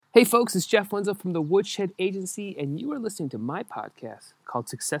Hey folks, it's Jeff Wenzel from the Woodshed Agency, and you are listening to my podcast called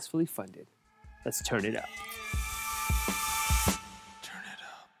Successfully Funded. Let's turn it up. Turn it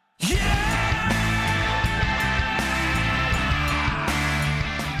up. Yeah!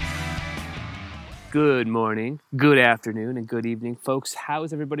 Good morning, good afternoon, and good evening, folks. How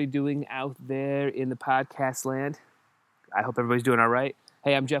is everybody doing out there in the podcast land? I hope everybody's doing all right.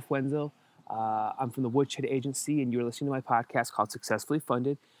 Hey, I'm Jeff Wenzel. I'm from the Woodshed Agency, and you're listening to my podcast called Successfully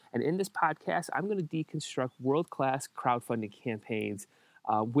Funded. And in this podcast, I'm going to deconstruct world-class crowdfunding campaigns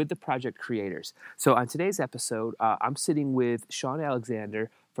with the project creators. So on today's episode, I'm sitting with Sean Alexander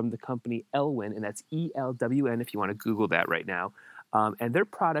from the company Elwyn, and that's ELWN if you want to Google that right now. And their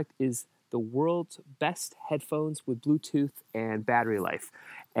product is the world's best headphones with Bluetooth and battery life.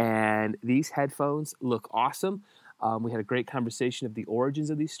 And these headphones look awesome. We had a great conversation of the origins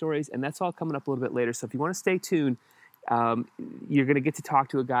of these stories, and that's all coming up a little bit later. So if you want to stay tuned, you're going to get to talk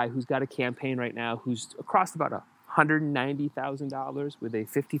to a guy who's got a campaign right now who's across about $190,000 with a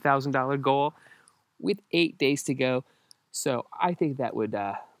 $50,000 goal with 8 days to go. So I think that would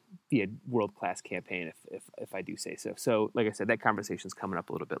be a world-class campaign if I do say so. So like I said, that conversation's coming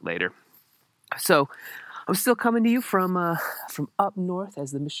up a little bit later. So I'm still coming to you from up north,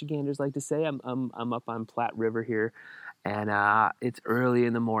 as the Michiganders like to say. I'm up on Platte River here, and it's early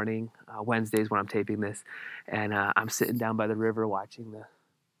in the morning. Wednesdays when I'm taping this, and I'm sitting down by the river watching the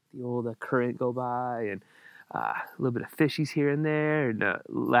old current go by, and a little bit of fishies here and there. And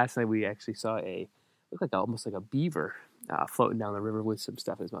last night we actually saw almost like a beaver floating down the river with some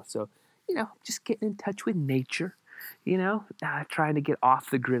stuff in his mouth. So just getting in touch with nature. Trying to get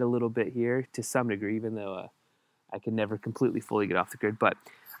off the grid a little bit here to some degree, even though I can never completely fully get off the grid. But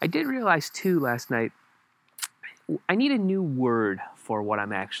I did realize too last night, I need a new word for what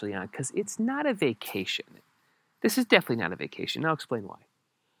I'm actually on, because it's not a vacation. This is definitely not a vacation. I'll explain why.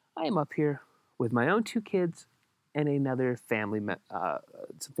 I am up here with my own 2 kids and another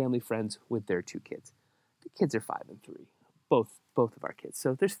some family friends with their 2 kids. The kids are 5 and 3, both of our kids.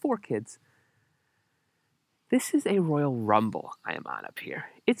 So there's 4 kids. This is a Royal Rumble I am on up here.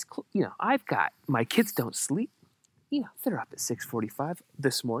 It's, I've got, my kids don't sleep. They're up at 6:45.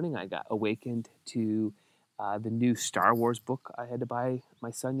 This morning I got awakened to the new Star Wars book I had to buy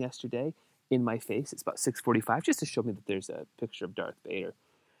my son yesterday in my face. It's about 6:45 just to show me that there's a picture of Darth Vader.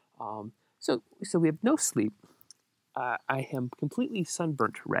 So we have no sleep. I am completely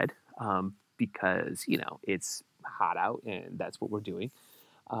sunburnt red because, it's hot out and that's what we're doing.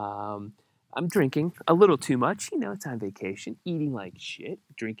 I'm drinking a little too much. It's on vacation, eating like shit,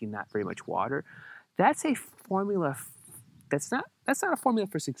 drinking not very much water. That's a formula. That's not a formula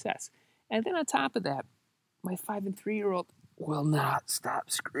for success. And then on top of that, my 5 and 3-year-old will not stop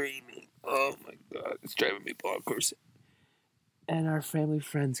screaming. Oh my God, it's driving me bonkers. And our family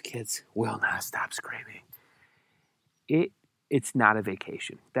friends' kids will not stop screaming. It's not a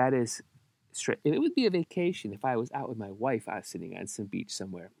vacation. That is straight. It would be a vacation if I was out with my wife. I was sitting on some beach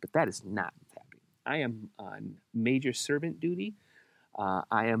somewhere, but that is not what's happening. I am on major servant duty.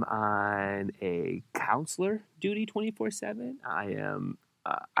 I am on a counselor duty 24/7. I am.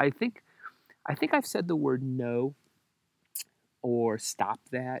 I think I've said the word no, or stop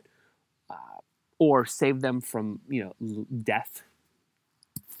that, or save them from death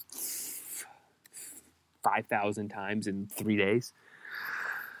 5,000 times in 3 days.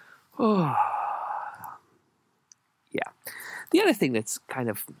 Oh, yeah. The other thing that's kind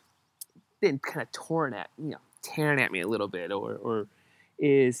of been tearing at me a little bit, or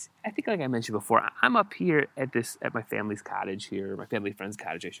is, I think, like I mentioned before, I'm up here at my family's cottage here, my family friend's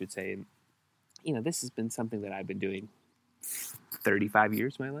cottage, I should say, and this has been something that I've been doing 35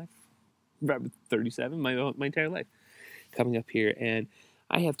 years of my life, 37, my entire life, coming up here, and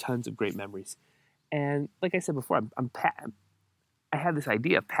I have tons of great memories. And like I said before, I have this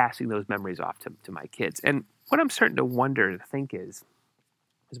idea of passing those memories off to my kids. And what I'm starting to wonder and think is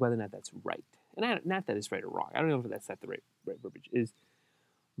whether or not that's right. And not that it's right or wrong. I don't know if that's not the right verbiage. Is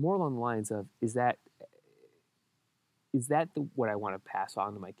more along the lines of, is that what I want to pass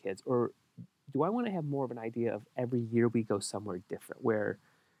on to my kids? Or do I want to have more of an idea of every year we go somewhere different where,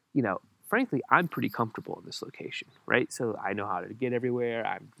 frankly, I'm pretty comfortable in this location, right? So I know how to get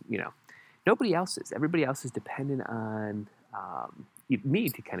everywhere. Nobody else is. Everybody else is dependent on me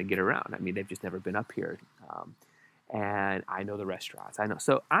to kind of get around. I mean, they've just never been up here. And I know the restaurants.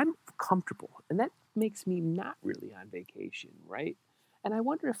 So I'm comfortable. And that makes me not really on vacation, right? And I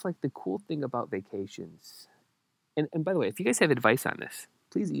wonder if, the cool thing about vacations, and by the way, if you guys have advice on this,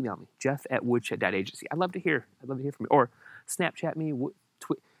 please email me, jeff@woodshed.agency. I'd love to hear from you. Or Snapchat me,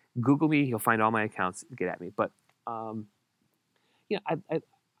 Google me. You'll find all my accounts. Get at me. But,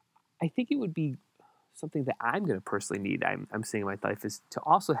 I think it would be something that I'm going to personally need. I'm seeing in my life is to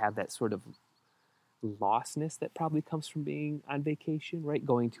also have that sort of lostness that probably comes from being on vacation, right?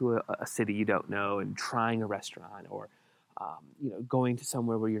 Going to a city you don't know and trying a restaurant, or going to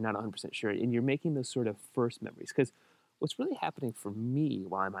somewhere where you're not 100% sure, and you're making those sort of first memories. Because what's really happening for me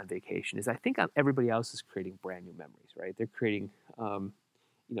while I'm on vacation is I think everybody else is creating brand new memories, right? They're creating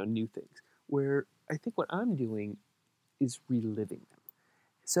new things. Where I think what I'm doing is reliving them.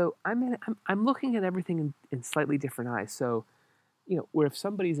 So I'm looking at everything in slightly different eyes. So, where if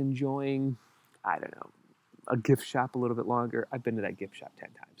somebody's enjoying, I don't know, a gift shop a little bit longer, I've been to that gift shop 10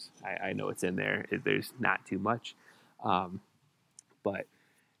 times. I know it's in there. There's not too much. But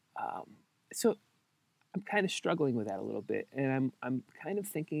so I'm kind of struggling with that a little bit. And I'm kind of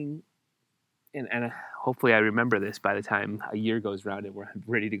thinking, and hopefully I remember this by the time a year goes around and we're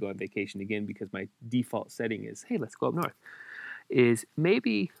ready to go on vacation again, because my default setting is, hey, let's go up north. Is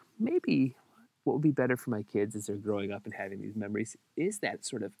maybe what would be better for my kids as they're growing up and having these memories is that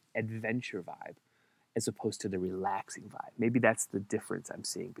sort of adventure vibe as opposed to the relaxing vibe. Maybe that's the difference I'm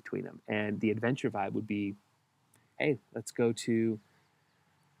seeing between them. And the adventure vibe would be, hey, let's go to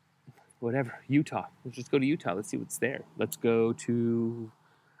Utah. Let's just go to Utah. Let's see what's there. Let's go to,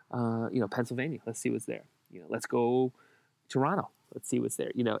 Pennsylvania. Let's see what's there. Let's go to Toronto. Let's see what's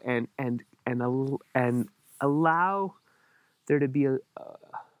there. And allow there to be a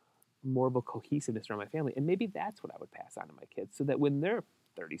more of a cohesiveness around my family. And maybe that's what I would pass on to my kids, so that when they're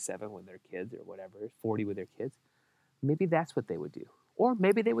 37, when they're kids, or whatever, 40 with their kids, maybe that's what they would do. Or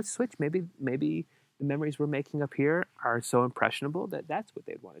maybe they would switch. Maybe the memories we're making up here are so impressionable that that's what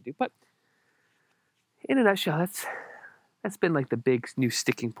they'd want to do. But in a nutshell, that's been like the big new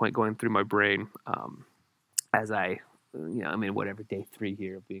sticking point going through my brain as I'm in whatever day 3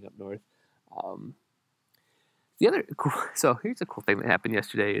 here of being up north. So here's a cool thing that happened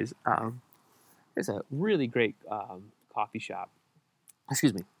yesterday is there's a really great chocolate shop,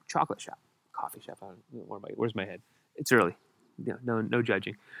 coffee shop. Where's my head? It's early, no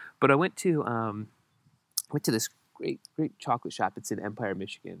judging. But I went to this great chocolate shop. It's in Empire,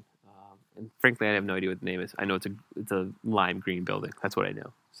 Michigan, and frankly, I have no idea what the name is. I know it's a lime green building. That's what I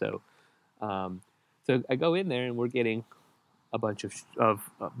know. So I go in there and we're getting a bunch of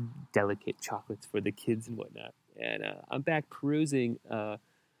delicate chocolates for the kids and whatnot. And I'm back perusing the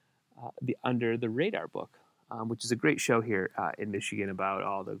Under the Radar book, which is a great show here in Michigan about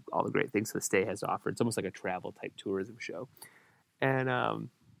all the great things the state has offered. It's almost like a travel type tourism show, and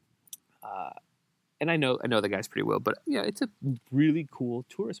I know the guys pretty well, but it's a really cool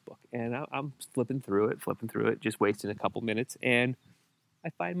tourist book. And I'm flipping through it, just wasting a couple minutes, and I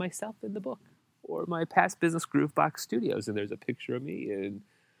find myself in the book, or my past business Groovebox Studios, and there's a picture of me, and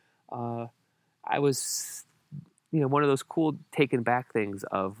I was, one of those cool taken back things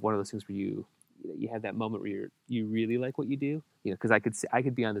of one of those things where you have that moment where you really like what you do, because I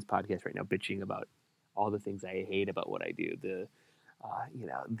could be on this podcast right now bitching about all the things I hate about what I do, the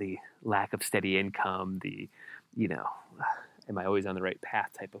lack of steady income, am I always on the right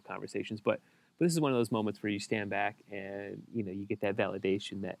path type of conversations, but this is one of those moments where you stand back and you get that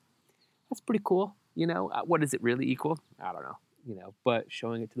validation that that's pretty cool. What does it really equal? I don't know. But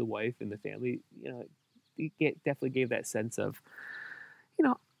showing it to the wife and the family, it definitely gave that sense of,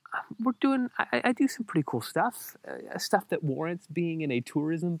 we're doing. I do some pretty cool stuff, stuff that warrants being in a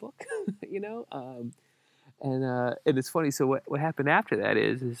tourism book, And it's funny. So what happened after that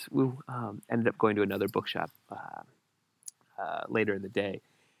is we ended up going to another bookshop later in the day,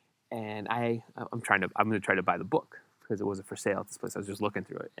 and I'm going to try to buy the book because it wasn't for sale at this place. I was just looking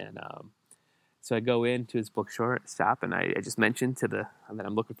through it, and so I go into his bookshop, and I just mentioned that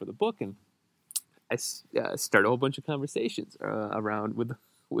I'm looking for the book, and I start a whole bunch of conversations around with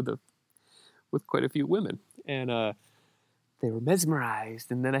quite a few women, and they were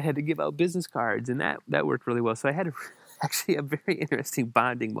mesmerized, and then I had to give out business cards, and that worked really well. So I had actually a very interesting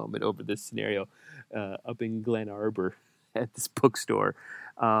bonding moment over this scenario up in Glen Arbor at this bookstore.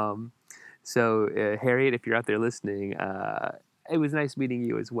 So Harriet, if you're out there listening, it was nice meeting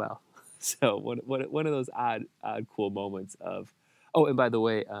you as well. So one of those odd cool moments of. Oh, and by the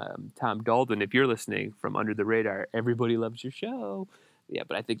way, Tom Daldwin, if you're listening from Under the Radar, everybody loves your show. Yeah,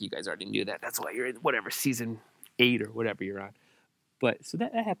 but I think you guys already knew that. That's why you're in whatever season 8 or whatever you're on. But so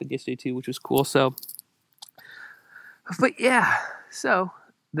that happened yesterday too, which was cool. So, but yeah, so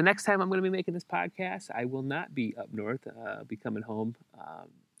the next time I'm going to be making this podcast, I will not be up north. I'll be coming home.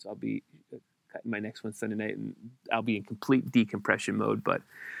 So I'll be cutting my next one Sunday night, and I'll be in complete decompression mode. But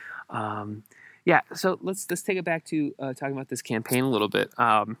yeah, so let's take it back to talking about this campaign a little bit.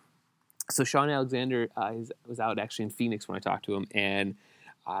 So Sean Alexander was out actually in Phoenix when I talked to him, and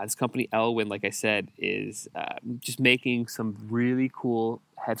This company, Elwin, like I said, is just making some really cool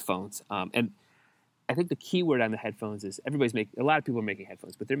headphones. And I think the key word on the headphones is a lot of people are making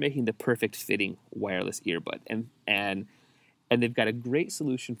headphones, but they're making the perfect fitting wireless earbud. And they've got a great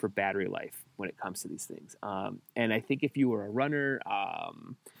solution for battery life when it comes to these things. And I think if you were a runner,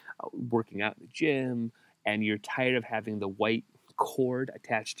 working out in the gym, and you're tired of having the white cord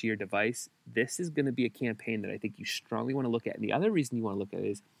attached to your device, this is going to be a campaign that I think you strongly want to look at. And the other reason you want to look at it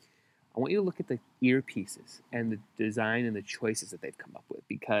is I want you to look at the earpieces and the design and the choices that they've come up with,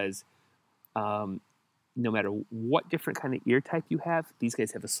 because no matter what different kind of ear type you have, these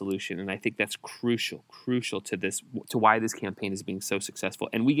guys have a solution. And I think that's crucial to why this campaign is being so successful.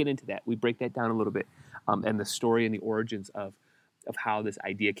 And we get into that. We break that down a little bit, and the story and the origins of how this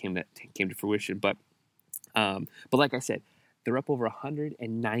idea came to fruition. But like I said, they're up over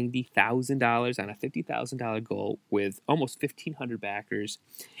 $190,000 on a $50,000 goal with almost 1,500 backers.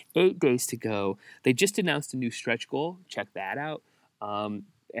 8 days to go. They just announced a new stretch goal. Check that out. And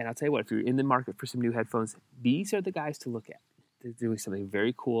I'll tell you what, if you're in the market for some new headphones, these are the guys to look at. They're doing something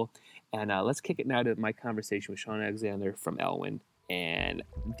very cool. And let's kick it now to my conversation with Sean Alexander from Elwin and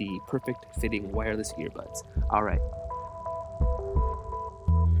the perfect fitting wireless earbuds. All right.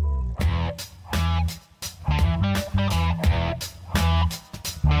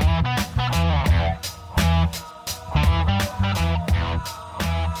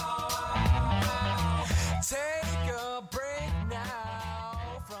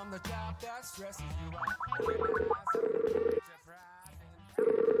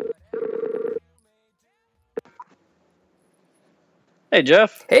 Hey,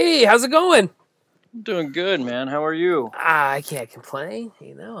 Jeff. Hey, how's it going? I'm doing good, man. How are you? I can't complain.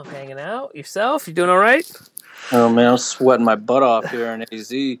 I'm hanging out. Yourself? You doing all right? Oh, man, I'm sweating my butt off here in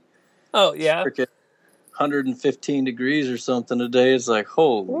AZ. Oh, yeah? Freaking 115 degrees or something today. It's like,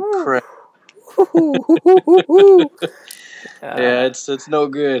 holy crap. Yeah, it's no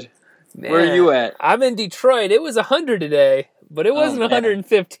good. Man, where are you at? I'm in Detroit. It was 100 today, but it wasn't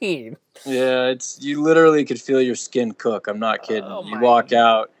 115. Yeah, you literally could feel your skin cook. I'm not kidding. You walk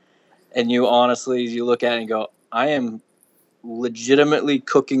out and you look at it and go, I am legitimately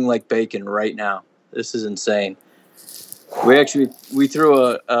cooking like bacon right now. This is insane. We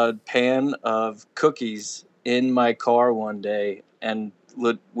threw a pan of cookies in my car one day, and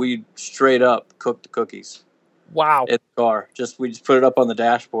we straight up cooked the cookies. Wow. In the car. We just put it up on the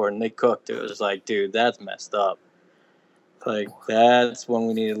dashboard and they cooked. It was like, dude, that's messed up. Like, that's when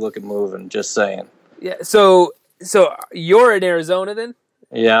we need to look at moving, just saying. Yeah, so you're in Arizona then?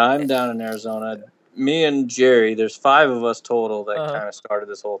 Yeah, I'm down in Arizona. Me and Jerry, there's 5 of us total that kind of started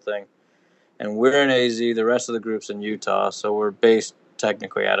this whole thing. And we're in AZ, the rest of the group's in Utah, so we're based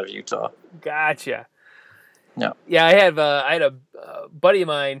technically out of Utah. Gotcha. No. Yeah, I had a buddy of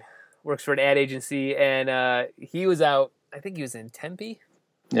mine works for an ad agency, and he was out, I think he was in Tempe.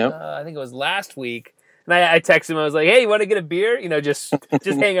 Yep. I think it was last week. And I texted him, I was like, hey, you want to get a beer? Just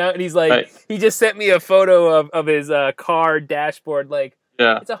hang out. And he's like, right. He just sent me a photo of his car dashboard, like,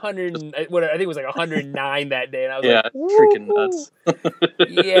 yeah. It's 100. I think it was like 109 that day, and I was like, freaking nuts.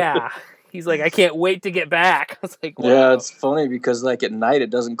 Yeah, he's like, I can't wait to get back. I was like, wow. Yeah, it's funny because like at night it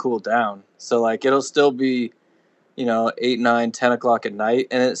doesn't cool down, so like it'll still be, 8, 9, 10 o'clock at night,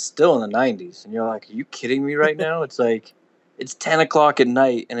 and it's still in the 90s, and you're like, are you kidding me right now? It's like it's 10 o'clock at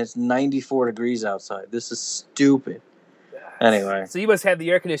night and it's 94 degrees outside. This is stupid. Anyway, so you must have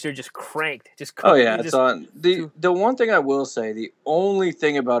the air conditioner just cranked, just. Oh yeah, it's on. The one thing I will say, the only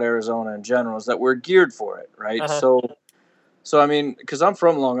thing about Arizona in general is that we're geared for it, right? So I mean, because I'm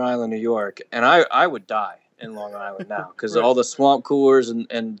from Long Island, New York, and I would die in Long Island now because all the swamp coolers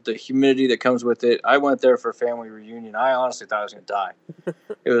and the humidity that comes with it. I went there for a family reunion. I honestly thought I was gonna die.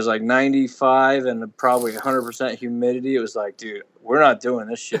 It was like 95 and probably 100% humidity. It was like, dude, we're not doing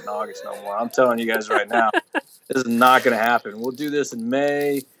this shit in August no more. I'm telling you guys right now. This is not going to happen. We'll do this in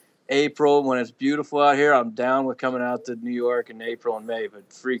May, April, when it's beautiful out here. I'm down with coming out to New York in April and May, but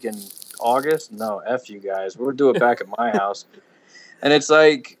freaking August? No, F you guys. We'll do it back at my house. And it's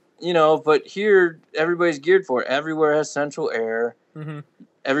like, but here, everybody's geared for it. Everywhere has central air. Mm-hmm.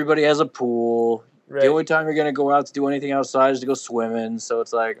 Everybody has a pool. Right. The only time you're going to go out to do anything outside is to go swimming. So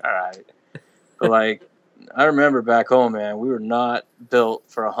it's like, all right. But like, I remember back home, man, we were not built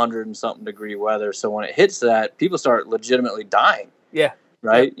for 100 and something degree weather. So when it hits that, people start legitimately dying. Yeah.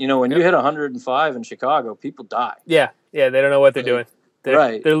 Right? Yep. When you hit 105 in Chicago, people die. Yeah. Yeah. They don't know what they're doing.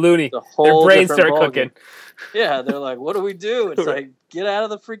 They're loony. Their brains start cooking. Yeah. They're like, what do we do? It's like, get out of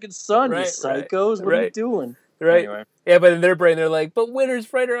the freaking sun, you psychos. What are you doing? Right. Anyway. Yeah, but in their brain, they're like, but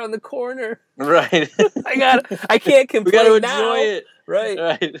winter's right around the corner. Right. I can't complain we got to now. enjoy it.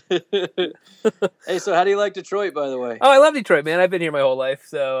 Right. Hey, so how do you like Detroit, by the way? Oh, I love Detroit, man. I've been here my whole life.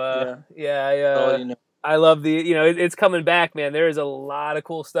 So, I love it's coming back, man. There is a lot of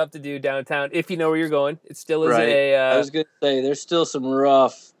cool stuff to do downtown if you know where you're going. It still is I was going to say, there's still some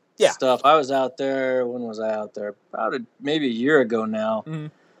rough stuff. I was out there, when was I out there? Maybe a year ago now. Mm-hmm.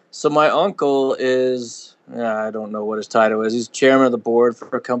 So my uncle is, I don't know what his title is. He's chairman of the board for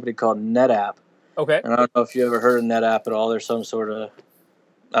a company called NetApp. Okay. And I don't know if you ever heard of NetApp at all. There's some sort of,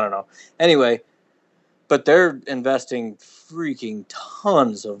 I don't know. Anyway, but they're investing freaking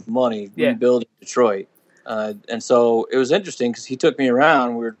tons of money rebuilding Detroit. And so it was interesting because he took me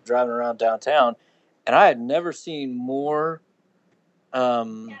around. We were driving around downtown, and I had never seen more.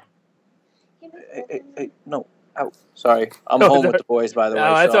 No. Oh, sorry. I'm home with the boys, by the way.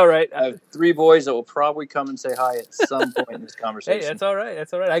 No, that's all right. I have 3 boys that will probably come and say hi at some point in this conversation. Hey, that's all right.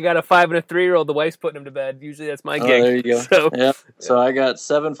 That's all right. I got a 5 and a 3-year-old. The wife's putting them to bed. Usually that's my gig. There you go. So, so I got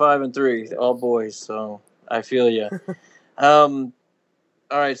 7, 5, and 3, all boys. So I feel you. All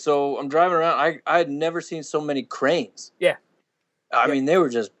right. So I'm driving around. I had never seen so many cranes. Yeah. I mean, they were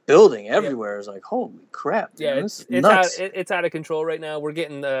just building everywhere. It was like, holy crap! Yeah, man, it's nuts. It's out of control right now.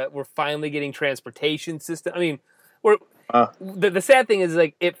 We're finally getting transportation system. I mean, the sad thing is,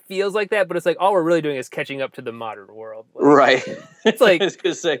 like, it feels like that, but it's like all we're really doing is catching up to the modern world. Like, right. It's like I was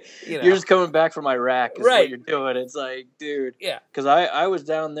gonna say, you're just coming back from Iraq. Is what you're doing. It's like, dude. Yeah. Because I was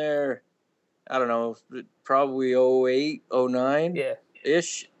down there, I don't know, probably 08, 09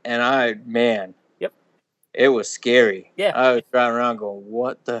 ish, and it was scary. Yeah. I was driving around going,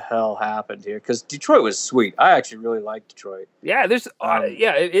 what the hell happened here? Because Detroit was sweet. I actually really liked Detroit. Yeah,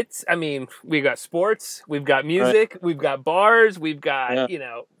 I mean, we've got sports, we've got music, we've got bars, we've got,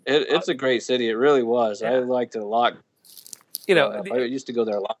 It's a great city. It really was. I liked it a lot. I used to go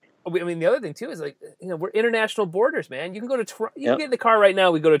there a lot. I mean, the other thing, too, is, like, we're international borders, man. You can go to Toronto. You can get in the car right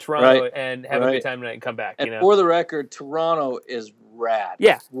now. We go to Toronto and have a good time tonight and come back. And for the record, Toronto is rad.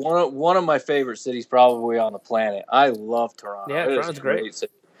 Yeah. One of my favorite cities probably on the planet. I love Toronto. Yeah, Toronto's great.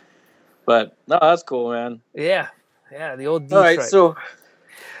 City. But, no, that's cool, man. Yeah. Yeah, the old Detroit. All right,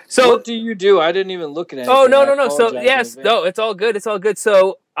 so what do you do? I didn't even look at anything. Oh, no. So, yes. No, it's all good. It's all good.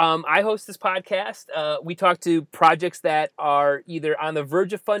 So, I host this podcast. We talk to projects that are either on the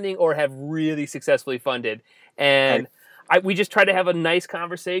verge of funding or have really successfully funded. And we just try to have a nice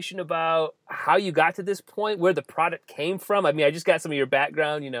conversation about how you got to this point, where the product came from. I mean, I just got some of your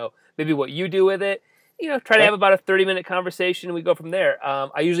background, maybe what you do with it. Try to have about a 30-minute conversation, and we go from there.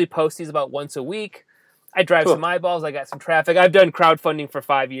 I usually post these about once a week. I drive some eyeballs. I got some traffic. I've done crowdfunding for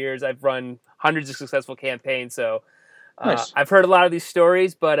 5 years. I've run hundreds of successful campaigns. So nice. I've heard a lot of these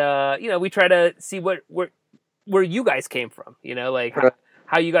stories, but we try to see where you guys came from.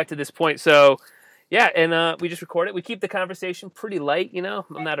 How you got to this point. So yeah, and we just record it. We keep the conversation pretty light.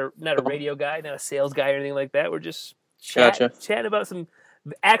 I'm not a radio guy, not a sales guy or anything like that. We're just chatting about some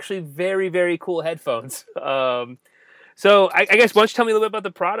actually very, very cool headphones. So I guess why don't you tell me a little bit about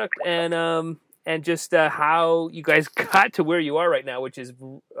the product and just how you guys got to where you are right now, which is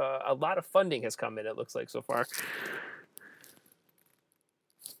a lot of funding has come in, it looks like, so far.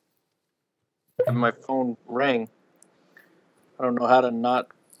 My phone rang. I don't know how to not...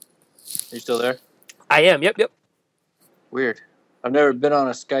 Are you still there? I am, yep. Weird. I've never been on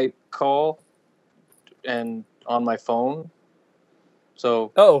a Skype call and on my phone.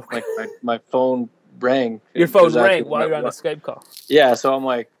 So my phone rang. Your phone rang while you're on a Skype call. Yeah, so I'm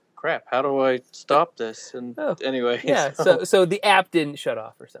like, crap, how do I stop this? And anyway. Yeah, so the app didn't shut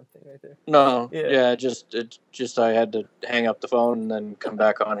off or something right there. No. Yeah, just I had to hang up the phone and then come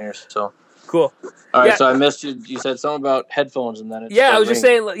back on here. So cool. All right, so I missed you. You said something about headphones and then I was just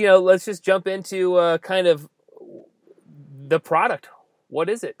saying, let's just jump into kind of the product. What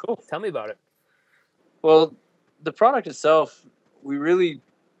is it? Cool. Tell me about it. Well, the product itself, we're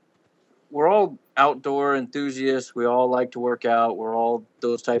all outdoor enthusiasts. We all like to work out. We're all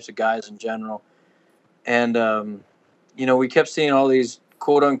those types of guys in general. And, we kept seeing all these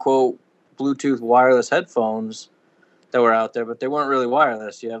quote-unquote Bluetooth wireless headphones that were out there, but they weren't really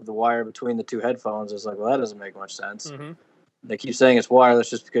wireless. You have the wire between the two headphones. It's like, well, that doesn't make much sense. Mm-hmm. They keep saying it's wireless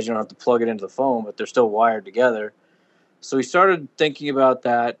just because you don't have to plug it into the phone, but they're still wired together. So we started thinking about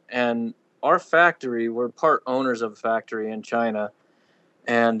that, and our factory, we're part owners of a factory in China,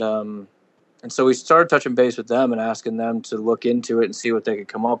 and so we started touching base with them and asking them to look into it and see what they could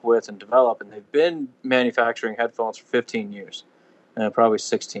come up with and develop. And they've been manufacturing headphones for 15 years, probably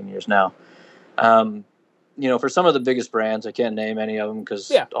 16 years now. For some of the biggest brands, I can't name any of them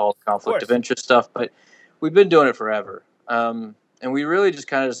because all conflict of interest stuff, but we've been doing it forever. And we really just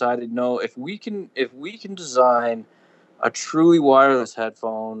kind of decided, no, if we can design a truly wireless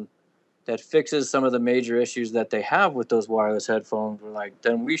headphone that fixes some of the major issues that they have with those wireless headphones, we're like,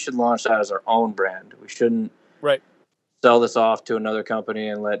 then we should launch that as our own brand. We shouldn't sell this off to another company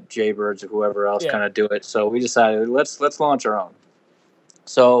and let Jaybirds or whoever else kind of do it. So we decided, let's launch our own.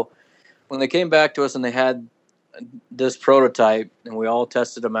 So when they came back to us and they had this prototype and we all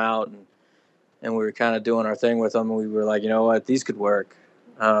tested them out and we were kind of doing our thing with them, and we were like, you know what, these could work.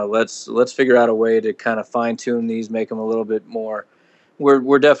 Let's figure out a way to kind of fine tune these, make them a little bit more.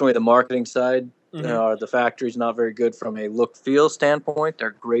 We're definitely the marketing side. Mm-hmm. The factory's not very good from a look feel standpoint. They're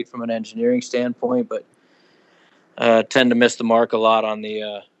great from an engineering standpoint, but tend to miss the mark a lot on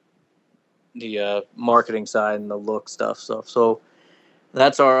the marketing side and the look stuff. So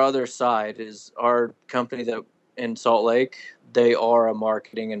that's our other side, is our company that in Salt Lake. They are a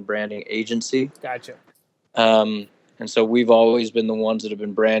marketing and branding agency. Gotcha. And so we've always been the ones that have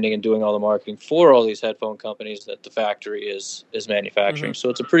been branding and doing all the marketing for all these headphone companies that the factory is manufacturing. Mm-hmm. So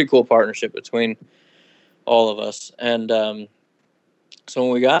it's a pretty cool partnership between all of us. And so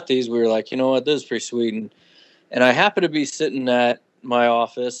when we got these, we were like, you know what, this is pretty sweet. And I happened to be sitting at my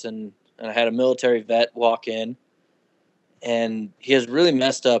office, and I had a military vet walk in, and he has really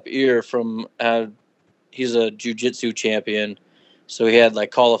messed up ear from he's a jiu-jitsu champion, so he had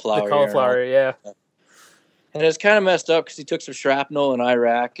like cauliflower. The cauliflower, yeah. And it's kind of messed up because he took some shrapnel in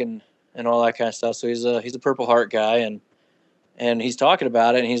Iraq and all that kind of stuff. So he's a Purple Heart guy, and he's talking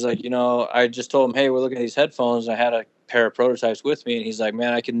about it, and he's like, you know, I just told him, hey, we're looking at these headphones, and I had a pair of prototypes with me, and he's like,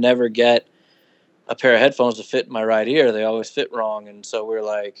 man, I could never get a pair of headphones to fit in my right ear. They always fit wrong. And so we're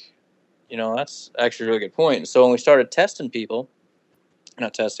like, you know, that's actually a really good point. And so when we started testing people,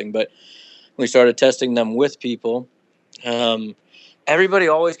 not testing, but we started testing them with people, everybody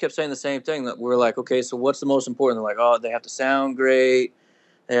always kept saying the same thing, that we're like, okay, so what's the most important? They're like, oh, they have to sound great,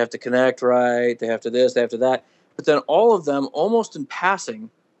 they have to connect right, they have to this, they have to that. But then all of them, almost in passing,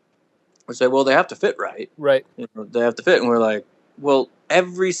 would say, well, they have to fit right. Right. You know, they have to fit. And we're like, well,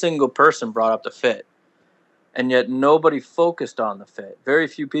 every single person brought up the fit, and yet nobody focused on the fit. Very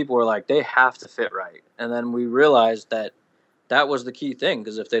few people were like, they have to fit right. And then we realized that was the key thing,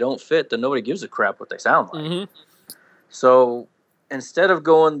 because if they don't fit, then nobody gives a crap what they sound like. Mm-hmm. So instead of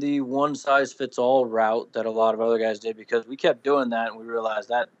going the one-size-fits-all route that a lot of other guys did, because we kept doing that and we realized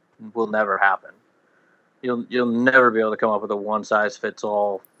that will never happen. You'll never be able to come up with a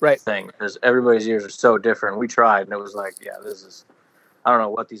one-size-fits-all thing, because everybody's ears are so different. We tried, and it was like, yeah, this is – I don't know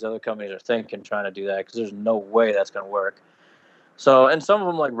what these other companies are thinking trying to do that, because there's no way that's going to work. So, and some of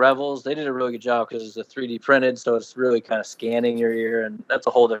them, like Revels, they did a really good job because it's a 3D printed, so it's really kind of scanning your ear, and that's a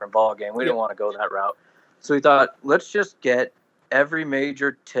whole different ballgame. We didn't want to go that route. So we thought, let's just get every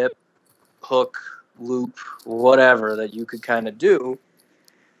major tip, hook, loop, whatever that you could kind of do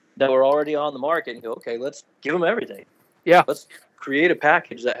that were already on the market, and go, okay, let's give them everything. Yeah. Let's create a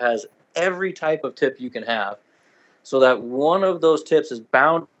package that has every type of tip you can have, so that one of those tips is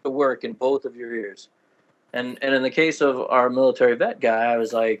bound to work in both of your ears. And in the case of our military vet guy, I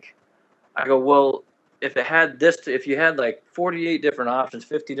was like, I go, well, if you had like 48 different options,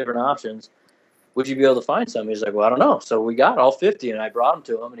 50 different options, would you be able to find some? He's like, well, I don't know. So we got all 50, and I brought them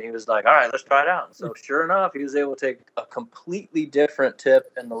to him, and he was like, all right, let's try it out. So sure enough, he was able to take a completely different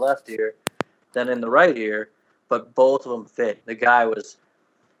tip in the left ear than in the right ear, but both of them fit. The guy was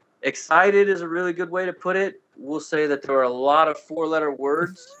excited is a really good way to put it. We'll say that there were a lot of 4-letter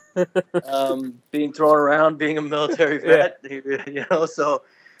words being thrown around, being a military vet, you know, so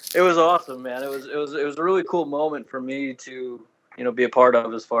it was awesome, man. It was a really cool moment for me to, you know, be a part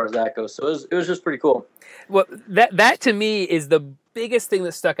of as far as that goes. So it was just pretty cool. Well, that to me is the biggest thing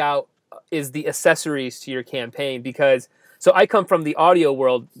that stuck out, is the accessories to your campaign, because so I come from the audio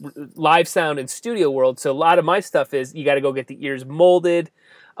world, live sound and studio world. So a lot of my stuff is you got to go get the ears molded.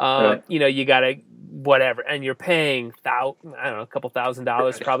 You know, you got to whatever, and you're paying I don't know, a couple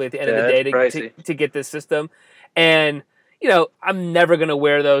 $1,000 probably at the end of the day to get this system. And you know, I'm never going to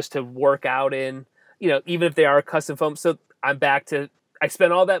wear those to work out in, you know, even if they are custom foam. So I'm back to, I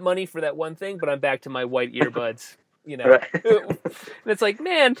spent all that money for that one thing, but I'm back to my white earbuds, you know. And it's like,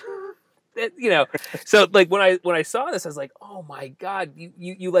 man, you know. So like when I saw this, I was like, oh my God,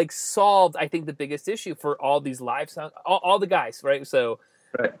 you like solved, I think, the biggest issue for all these live sound, all the guys, right? So,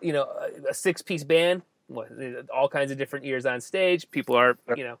 you know, a 6-piece band, all kinds of different ears on stage. People are,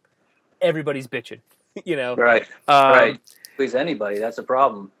 you know, everybody's bitching, you know. Please anybody, that's a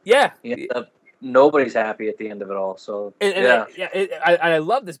problem. Yeah. You end up nobody's happy at the end of it all. So I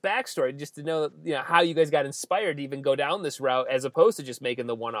love this backstory just to know how you guys got inspired to even go down this route as opposed to just making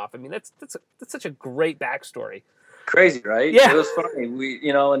the one-off. I mean, that's such a great backstory. Crazy, right? Yeah, it was funny. And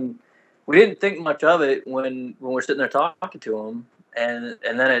we didn't think much of it when we're sitting there talking to him, and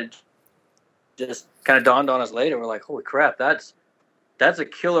then it just kind of dawned on us later. We're like, holy crap, that's a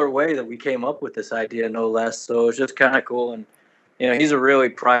killer way that we came up with this idea, no less. So it was just kind of cool. And he's a really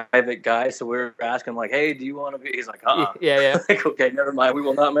private guy, so we were asking him, like, hey, do you want to be? He's like, Yeah. Like, okay, never mind. We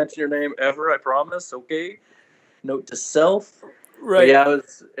will not mention your name ever, I promise. Okay. Note to self. Right. But yeah,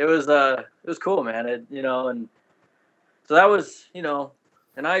 it was cool, man. And so that was,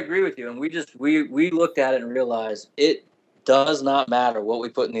 and I agree with you. And we looked at it and realized it does not matter what we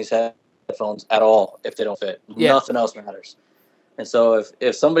put in these headphones at all if they don't fit. Yeah. Nothing else matters. And so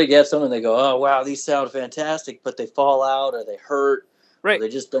if somebody gets them and they go, oh, wow, these sound fantastic, but they fall out or they hurt, right, or they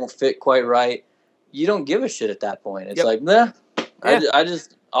just don't fit quite right, you don't give a shit at that point. It's like, nah, yeah.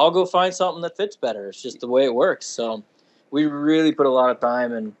 I'll go find something that fits better. It's just the way it works. So we really put a lot of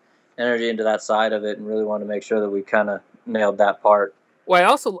time and energy into that side of it and really wanted to make sure that we kind of nailed that part. Well,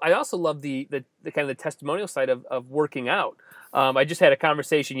 I also love the kind of the testimonial side of working out. I just had a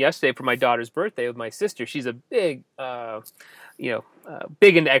conversation yesterday for my daughter's birthday with my sister. She's a big,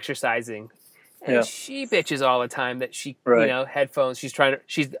 big into exercising, and she bitches all the time that she, headphones.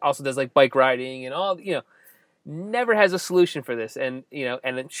 She also does like bike riding and all, never has a solution for this. And,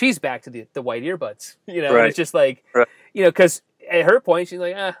 and then she's back to the white earbuds, and it's just like, because at her point, she's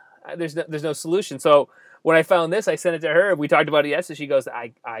like, there's no solution. So when I found this, I sent it to her. We talked about it yesterday. She goes,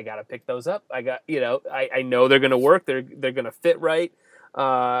 I got to pick those up. I know they're going to work. They're going to fit right.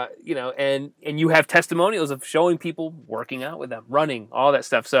 And you have testimonials of showing people working out with them, running, all that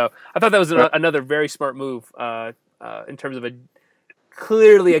stuff. So I thought that was another very smart move in terms of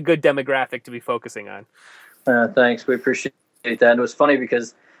clearly a good demographic to be focusing on. Thanks. We appreciate that. And it was funny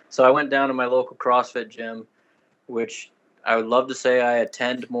because I went down to my local CrossFit gym, which I would love to say I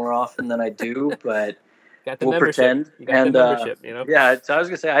attend more often than I do, but got the membership. Pretend. You got the membership, Yeah, so I was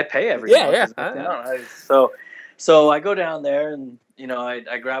gonna say I pay every month. So I go down there and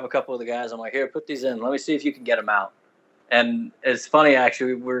I grab a couple of the guys. I'm like, here, put these in. Let me see if you can get them out. And it's funny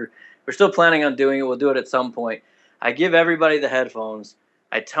actually. We're still planning on doing it. We'll do it at some point. I give everybody the headphones.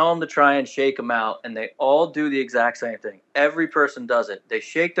 I tell them to try and shake them out, and they all do the exact same thing. Every person does it. They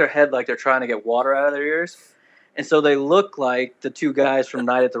shake their head like they're trying to get water out of their ears, and so they look like the two guys from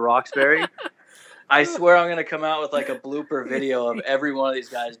Night at the Roxbury. I swear I'm going to come out with like a blooper video of every one of these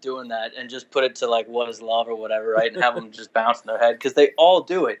guys doing that and just put it to like What is Love or whatever, right? And have them just bouncing their head because they all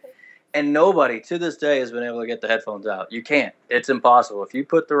do it. And nobody to this day has been able to get the headphones out. You can't. It's impossible. If you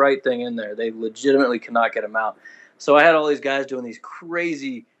put the right thing in there, they legitimately cannot get them out. So I had all these guys doing these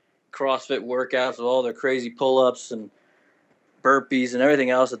crazy CrossFit workouts with all their crazy pull-ups and burpees and everything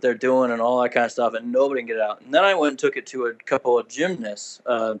else that they're doing and all that kind of stuff, and nobody can get it out. And then I went and took it to a couple of gymnasts,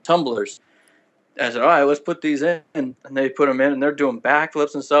 tumblers. I said, all right, let's put these in. And they put them in, and they're doing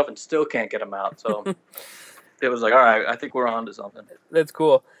backflips and stuff and still can't get them out. So it was like, all right, I think we're on to something. That's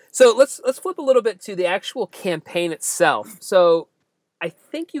cool. So let's flip a little bit to the actual campaign itself. So I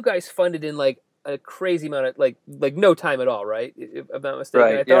think you guys funded in like a crazy amount of like no time at all, right? If I'm not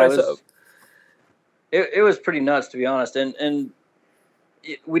mistaken. Right. Yeah, it was pretty nuts, to be honest. And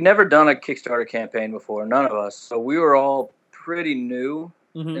we'd never done a Kickstarter campaign before, none of us. So we were all pretty new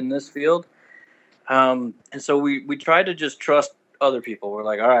in this field. And so we tried to just trust other people. We're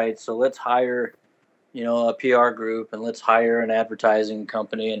like, all right, so let's hire, a PR group and let's hire an advertising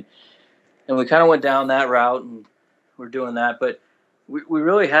company. And we kind of went down that route and we're doing that. But we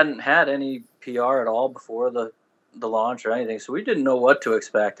really hadn't had any PR at all before the launch or anything. So we didn't know what to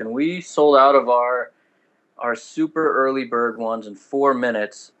expect. And we sold out of our super early bird ones in 4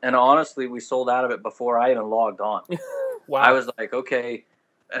 minutes. And honestly, we sold out of it before I even logged on. Wow. I was like, okay.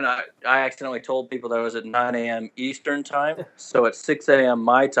 And I accidentally told people that it was at 9 a.m. Eastern time. So at 6 a.m.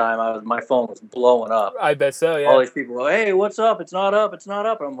 my time, my phone was blowing up. I bet so, yeah. All these people go, hey, what's up? It's not up. It's not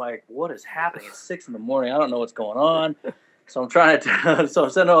up. And I'm like, what is happening? It's 6 in the morning. I don't know what's going on. So I'm trying to so I'm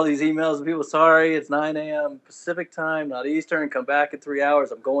sending all these emails to people, sorry, it's 9 a.m. Pacific time, not Eastern. Come back in 3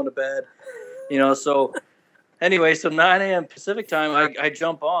 hours. I'm going to bed. So anyway, so 9 a.m. Pacific time, I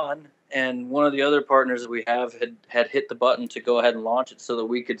jump on. And one of the other partners that we have had hit the button to go ahead and launch it so that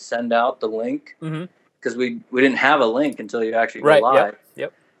we could send out the link because we didn't have a link until you actually go live.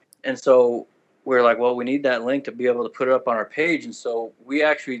 Yep. And so we're like, well, we need that link to be able to put it up on our page. And so we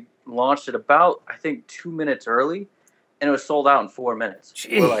actually launched it about, I think, 2 minutes early, and it was sold out in 4 minutes.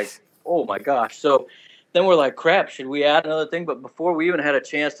 Jeez. We're like, oh my gosh. So then we're like, crap, should we add another thing? But before we even had a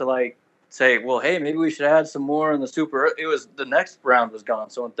chance to say, well, hey, maybe we should add some more in the super. It was the next round was gone.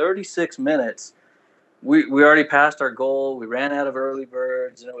 So in 36 minutes, we already passed our goal. We ran out of early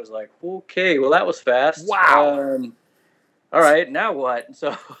birds, and it was like, okay, well, that was fast. Wow. All right, now what?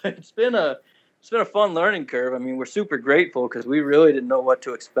 So it's been a fun learning curve. I mean, we're super grateful because we really didn't know what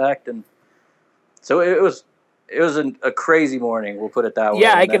to expect, and so it was a crazy morning. We'll put it that way.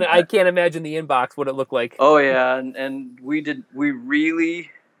 Yeah, I can't imagine the inbox, what it looked like. Oh yeah, and we really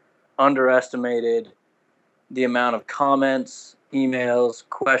underestimated the amount of comments, emails,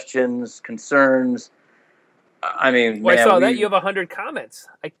 questions, concerns. I mean, I saw that you have 100 comments.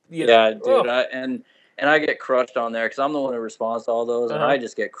 Dude, and I get crushed on there because I'm the one who responds to all those, and I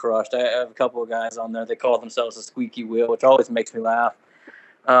just get crushed. I have a couple of guys on there. They call themselves a squeaky wheel, which always makes me laugh.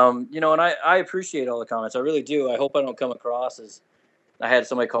 And I appreciate all the comments. I really do. I hope I don't come across as I had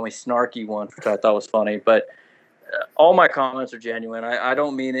somebody call me snarky once, which I thought was funny, but all my comments are genuine. I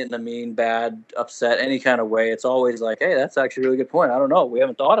don't mean it in a mean, bad, upset, any kind of way. It's always like, hey, that's actually a really good point. I don't know. We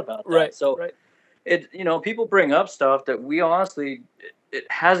haven't thought about that. Right. So people bring up stuff that we honestly, it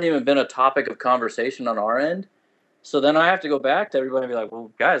hasn't even been a topic of conversation on our end. So then I have to go back to everybody and be like,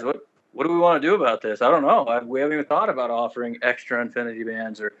 well, guys, what do we want to do about this? I don't know. We haven't even thought about offering extra infinity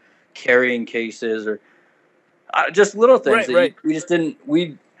bands or carrying cases or just little things that we just didn't.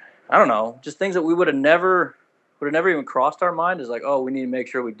 I don't know, just things that we would have never even crossed our mind. Is like, oh, we need to make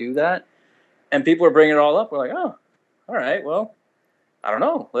sure we do that. And people are bringing it all up. We're like, oh, all right, well, I don't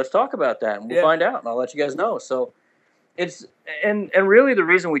know. Let's talk about that, and we'll find out, and I'll let you guys know. So it's and really the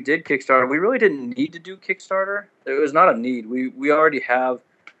reason we did Kickstarter, we really didn't need to do Kickstarter. It was not a need. We already have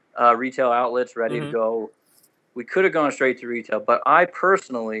retail outlets ready to go. We could have gone straight to retail, but I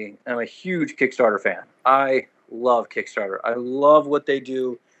personally am a huge Kickstarter fan. I love Kickstarter. I love what they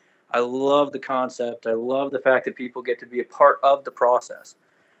do. I love the concept. I love the fact that people get to be a part of the process.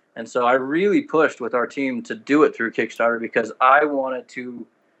 And so I really pushed with our team to do it through Kickstarter because I wanted to,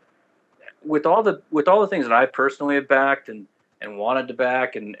 with all the things that I personally have backed and wanted to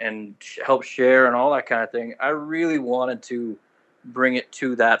back and help share and all that kind of thing, I really wanted to bring it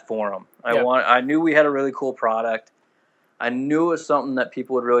to that forum. I knew we had a really cool product. I knew it was something that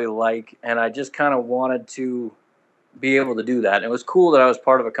people would really like, and I just kind of wanted to be able to do that. And it was cool that I was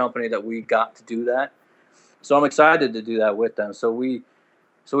part of a company that we got to do that. So I'm excited to do that with them. So we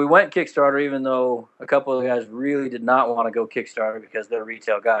went Kickstarter, even though a couple of the guys really did not want to go Kickstarter because they're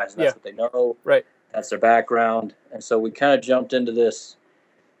retail guys. And that's what they know. Right. That's their background. And so we kind of jumped into this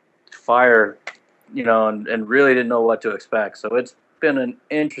fire, and really didn't know what to expect. So it's been an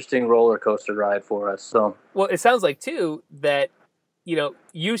interesting roller coaster ride for us. So, well, it sounds like too that,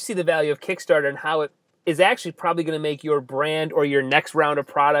 you see the value of Kickstarter and how it is actually probably going to make your brand or your next round of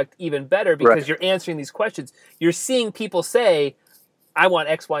product even better because you're answering these questions. You're seeing people say, I want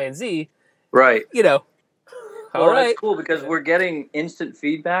X, Y, and Z. Right. All right. That's cool because we're getting instant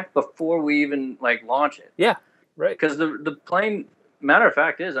feedback before we even launch it. Yeah. Right. Because the plain matter of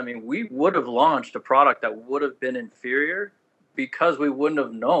fact is, I mean, we would have launched a product that would have been inferior because we wouldn't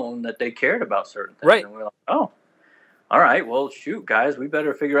have known that they cared about certain things. Right. And we're like, oh, all right, well, shoot, guys, we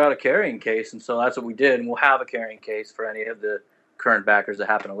better figure out a carrying case. And so that's what we did. And we'll have a carrying case for any of the current backers that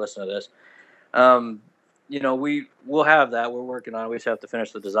happen to listen to this. We'll have that. We're working on it. We just have to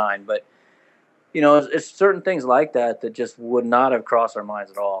finish the design. But, it's certain things like that just would not have crossed our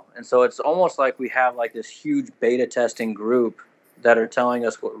minds at all. And so it's almost like we have this huge beta testing group that are telling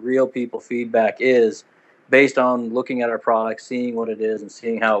us what real people feedback is based on looking at our product, seeing what it is and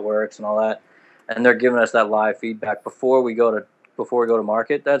seeing how it works and all that. And they're giving us that live feedback before we go to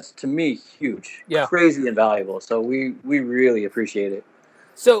market. That's, to me, huge, crazy and valuable. So we really appreciate it.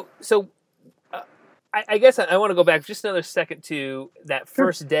 So I guess I want to go back just another second to that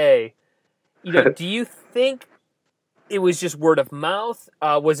first day. Do you think it was just word of mouth?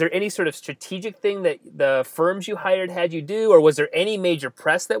 Was there any sort of strategic thing that the firms you hired had you do, or was there any major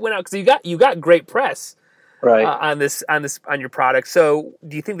press that went out? Because you got great press. Right. On your product. So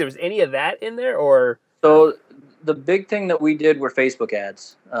do you think there was any of that in there, or? So the big thing that we did were Facebook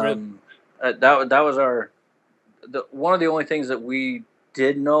ads. Really? That was one of the only things that we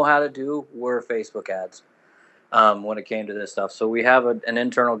did know how to do were Facebook ads when it came to this stuff. So we have an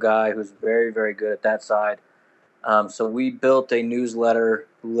internal guy who's very, very good at that side. So we built a newsletter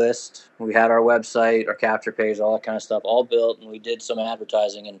list. We had our website, our capture page, all that kind of stuff all built, and we did some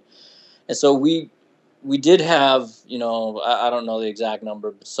advertising. And so we did have, I don't know the exact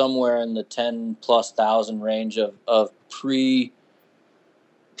number, but somewhere in the 10,000+ range of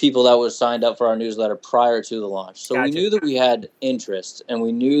people that was signed up for our newsletter prior to the launch. So we knew that we had interest, and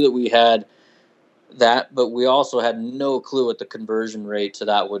we knew that we had that, but we also had no clue what the conversion rate to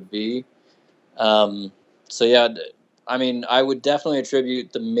that would be. So yeah, I mean, I would definitely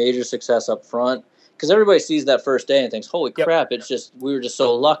attribute the major success up front, because everybody sees that first day and thinks, holy crap, it's just, we were just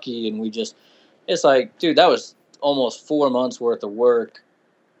so lucky. And it's like, dude, that was almost 4 months worth of work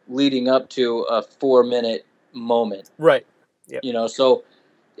leading up to a 4-minute moment. Right. Yep. You know, so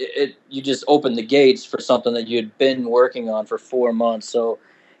you just opened the gates for something that you'd been working on for 4 months. So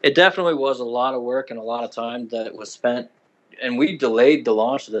it definitely was a lot of work and a lot of time that was spent. And we delayed the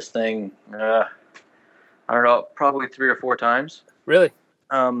launch of this thing, I don't know, probably 3 or 4 times. Really?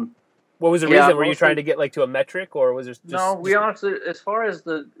 What was the reason? Were you trying to get like to a metric, or was it just... No, we honestly, as far as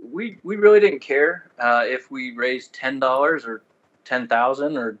we really didn't care if we raised $10 or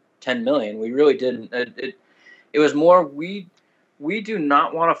 10,000 or 10 million. We really didn't. It was more, we do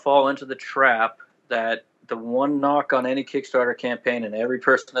not want to fall into the trap that the one knock on any Kickstarter campaign, and every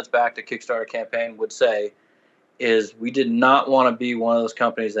person that's backed a Kickstarter campaign would say, is we did not want to be one of those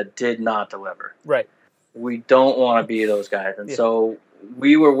companies that did not deliver. Right. We don't want to be those guys. And so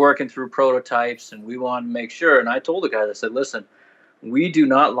we were working through prototypes, and we wanted to make sure. And I told the guys, I said, listen, we do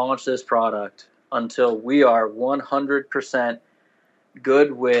not launch this product until we are 100%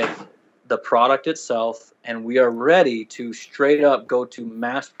 good with the product itself, and we are ready to straight up go to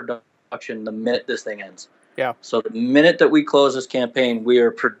mass production the minute this thing ends. Yeah. So the minute that we close this campaign, we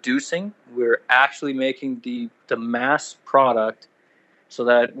are producing, we're actually making the mass product, so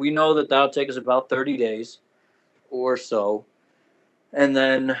that we know that that'll take us about 30 days or so. And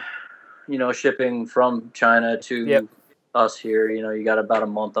then, you know, shipping from China to us here, you know, you got about a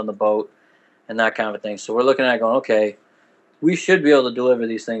month on the boat and that kind of thing. So we're looking at going, okay, we should be able to deliver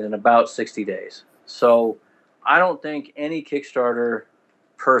these things in about 60 days. So I don't think any Kickstarter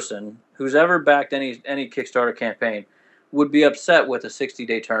person who's ever backed any Kickstarter campaign would be upset with a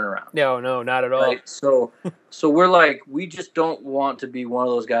 60-day turnaround. No, not at all. Right? So we're like, we just don't want to be one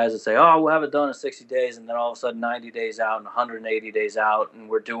of those guys that say, oh, we'll have it done in 60 days, and then all of a sudden 90 days out and 180 days out, and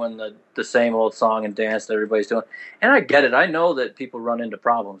we're doing the same old song and dance that everybody's doing. And I get it. I know that people run into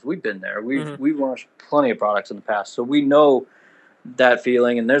problems. We've been there. We've launched plenty of products in the past, so we know that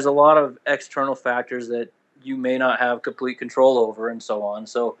feeling. And there's a lot of external factors that you may not have complete control over and so on.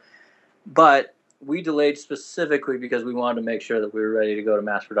 So, but we delayed specifically because we wanted to make sure that we were ready to go to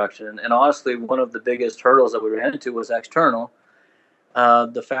mass production. And honestly, one of the biggest hurdles that we ran into was external.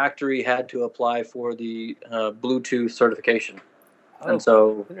 The factory had to apply for the Bluetooth certification. And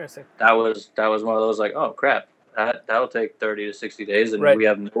so that was one of those like, oh crap, that'll take 30 to 60 days, and we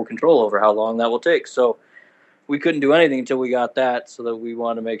have no control over how long that will take. So we couldn't do anything until we got that, so that we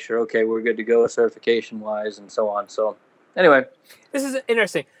wanted to make sure, okay, we're good to go certification wise and so on. So anyway, this is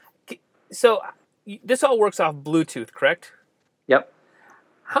interesting. So this all works off Bluetooth, correct? Yep.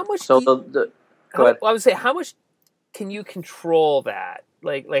 How much? So go ahead. I would say, how much can you control that?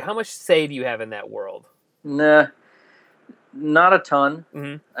 Like how much say do you have in that world? Nah, not a ton.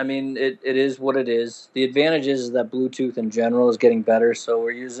 Mm-hmm. I mean, it is what it is. The advantage is that Bluetooth in general is getting better, so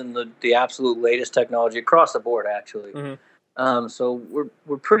we're using the absolute latest technology across the board, actually. Mm-hmm. So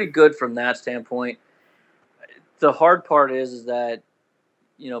we're pretty good from that standpoint. The hard part is that,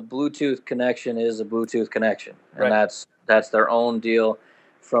 you know, Bluetooth connection is a Bluetooth connection, and that's their own deal.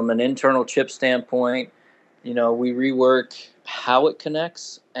 From an internal chip standpoint, you know, we rework how it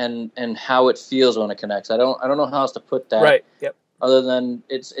connects and how it feels when it connects. I don't know how else to put that. Right. Yep. Other than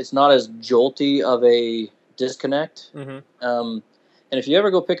it's not as jolty of a disconnect. Mm-hmm. And if you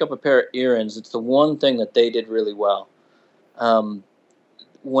ever go pick up a pair of earrings, it's the one thing that they did really well.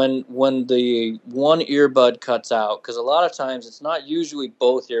 When the one earbud cuts out, because a lot of times it's not usually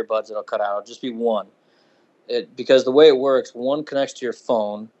both earbuds that'll cut out, it'll just be one. Because the way it works, one connects to your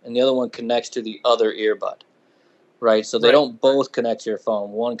phone and the other one connects to the other earbud, right? So they don't both connect to your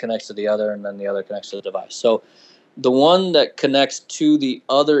phone. One connects to the other, and then the other connects to the device. So the one that connects to the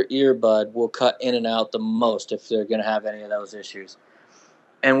other earbud will cut in and out the most if they're going to have any of those issues.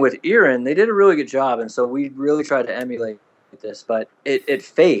 And with Erin, they did a really good job, and so we really tried to emulate this, but it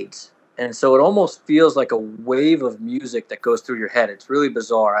fades, and so it almost feels like a wave of music that goes through your head. It's really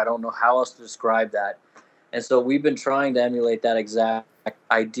bizarre. I don't know how else to describe that. And so we've been trying to emulate that exact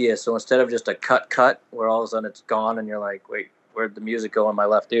idea. So instead of just a cut where all of a sudden it's gone and you're like, wait, where'd the music go in my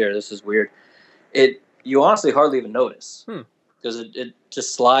left ear? This is weird. You honestly hardly even notice because it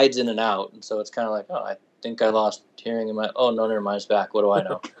just slides in and out, and so it's kind of like, oh, I think I lost hearing in my. Oh no, never mind, it's back. What do I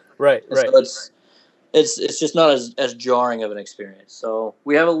know? Right. So it's just not as jarring of an experience. So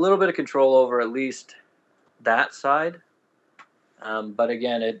we have a little bit of control over at least that side. But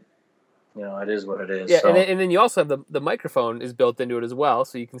again, it is what it is. Yeah, so. and then you also have the microphone is built into it as well,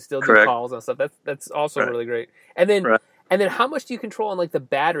 so you can still do calls and stuff. That's also really great. And then And then how much do you control on like the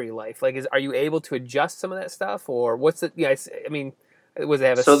battery life? Like, are you able to adjust some of that stuff, or what's it? Yeah, I mean, was it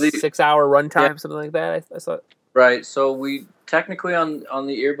have a 6-hour runtime, something like that? I saw. Right. So we technically on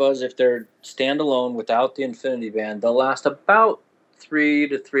the earbuds, if they're standalone without the Infinity Band, they'll last about 3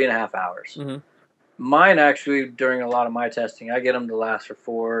 to 3.5 hours. Mm-hmm. Mine actually, during a lot of my testing, I get them to last for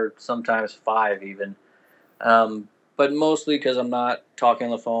 4, sometimes 5 even. But mostly because I'm not talking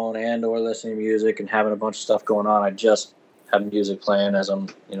on the phone and or listening to music and having a bunch of stuff going on. I just have music playing as I'm,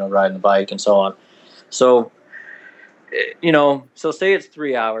 riding the bike and so on. So, so say it's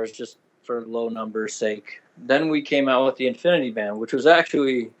 3 hours just for low numbers' sake. Then we came out with the Infinity Band, which was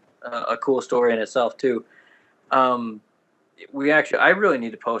actually a cool story in itself too. I really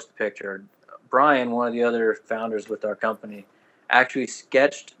need to post a picture. Brian, one of the other founders with our company, actually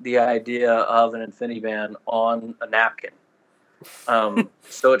sketched the idea of an Infinity Band on a napkin.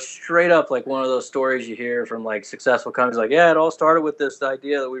 So it's straight up like one of those stories you hear from like successful companies. Like, yeah, it all started with this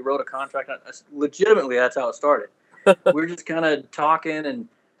idea that we wrote a contract on. Legitimately, that's how it started. We're just kind of talking and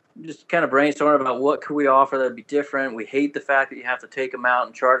just kind of brainstorming about what could we offer that'd be different. We hate the fact that you have to take them out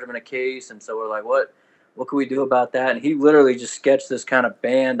and charge them in a case, and so we're like, what can we do about that? And he literally just sketched this kind of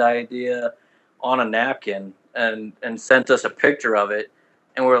band idea on a napkin and sent us a picture of it,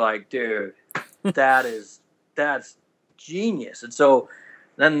 and we're like, dude, that's genius. And so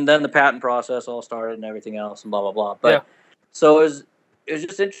then the patent process all started and everything else and blah blah blah. But so it was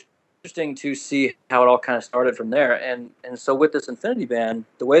just interesting to see how it all kind of started from there. And so with this Infinity Band,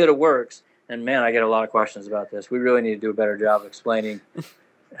 the way that it works, and man, I get a lot of questions about this. We really need to do a better job of explaining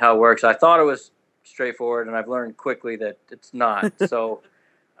how it works. I thought it was straightforward, and I've learned quickly that it's not. So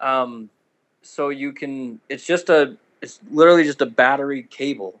so you can, it's literally just a battery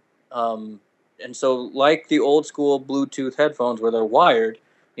cable. And so like the old school Bluetooth headphones where they're wired,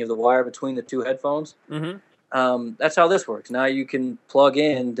 you have the wire between the two headphones. Mm-hmm. That's how this works. Now you can plug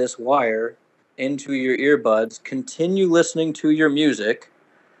in this wire into your earbuds, continue listening to your music.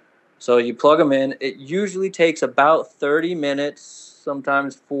 So you plug them in. It usually takes about 30 minutes,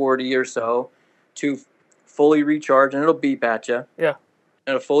 sometimes 40 or so, to fully recharge, and it'll beep at you. Yeah.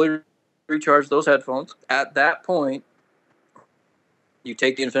 And it'll fully recharge those headphones. At that point, you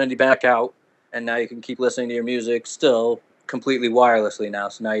take the Infinity back out, and now you can keep listening to your music still completely wirelessly now.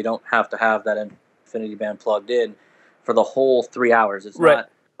 So now you don't have to have that Infinity Band plugged in for the whole 3 hours. It's not.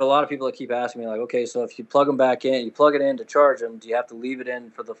 But a lot of people that keep asking me, like, okay, so if you plug them back in, you plug it in to charge them, do you have to leave it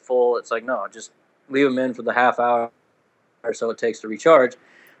in for the full? It's like, no, just leave them in for the half hour or so it takes to recharge.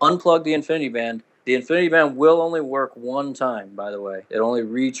 Unplug the Infinity Band. The Infinity Band will only work one time, by the way. It only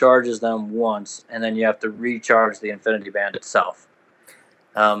recharges them once, and then you have to recharge the Infinity Band itself.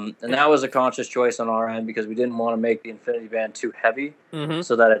 And that was a conscious choice on our end because we didn't want to make the Infinity Band too heavy,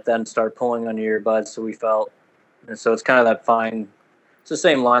 so that it then started pulling on your earbuds. So we felt, and so it's kind of that fine. It's the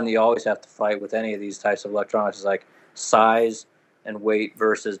same line that you always have to fight with any of these types of electronics. It's like size and weight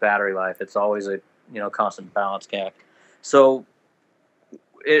versus battery life. It's always a constant balance gap. So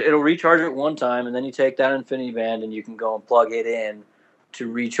it'll recharge it one time, and then you take that Infinity Band and you can go and plug it in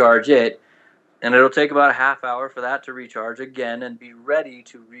to recharge it. And it'll take about a half hour for that to recharge again and be ready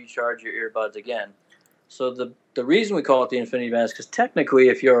to recharge your earbuds again. So the reason we call it the Infinity Band is because technically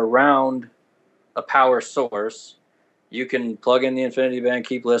if you're around a power source, you can plug in the Infinity Band,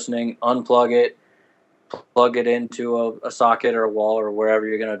 keep listening, unplug it, plug it into a socket or a wall or wherever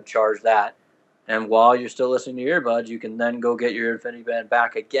you're going to charge that. And while you're still listening to your earbuds, you can then go get your Infinity Band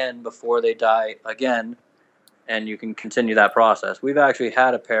back again before they die again, and you can continue that process. We've actually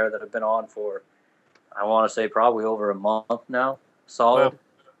had a pair that have been on for, I want to say, probably over a month now, solid.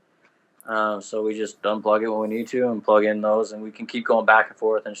 Wow. So we just unplug it when we need to and plug in those, and we can keep going back and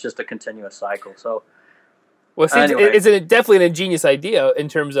forth, and it's just a continuous cycle. So, well, it seems anyway. It's definitely an ingenious idea in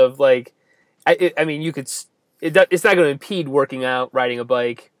terms of, like, I mean, you could, it's not going to impede working out, riding a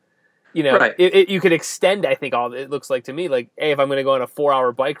bike. Right. You could extend, I think, all it looks like to me, like, hey, if I'm going to go on a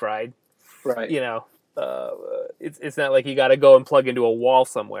 4-hour bike ride, right? It's not like you got to go and plug into a wall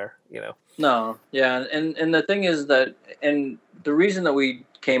somewhere, No, yeah, and the thing is that, and the reason that we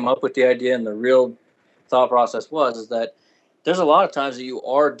came up with the idea and the real thought process is that there's a lot of times that you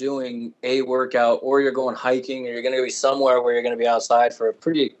are doing a workout or you're going hiking or you're going to be somewhere where you're going to be outside for a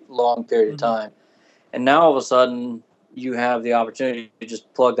pretty long period of time, and now all of a sudden you have the opportunity to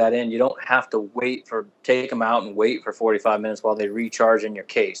just plug that in. You don't have to take them out and wait for 45 minutes while they recharge in your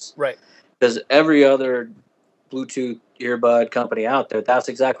case. Right. Because every other Bluetooth earbud company out there, that's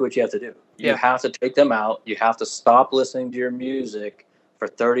exactly what you have to do. You have to take them out. You have to stop listening to your music for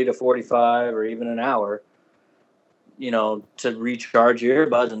 30 to 45 or even an hour. to recharge your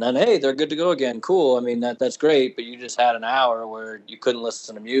earbuds, and then, hey, they're good to go again. Cool. I mean, that's great, but you just had an hour where you couldn't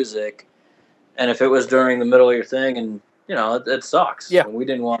listen to music. And if it was during the middle of your thing, and, it sucks. Yeah. And we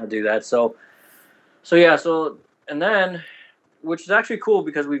didn't want to do that. So, and then, which is actually cool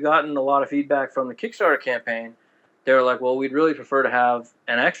because we've gotten a lot of feedback from the Kickstarter campaign. They were like, well, we'd really prefer to have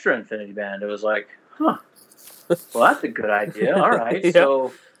an extra infinity band. It was like, well, that's a good idea. All right. Yeah.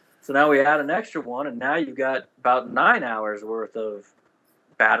 So now we had an extra one, and now you've got about 9 hours worth of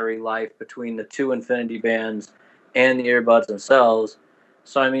battery life between the two infinity bands and the earbuds themselves.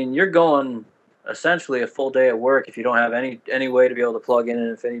 So, I mean, you're going essentially a full day at work. If you don't have any way to be able to plug in an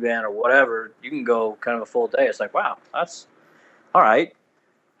infinity band or whatever, you can go kind of a full day. It's like, wow, that's all right.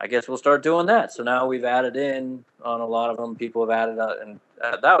 I guess we'll start doing that. So now we've added in on a lot of them. People have added, and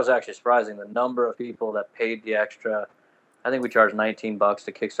that was actually surprising. The number of people that paid the extra. I think we charged $19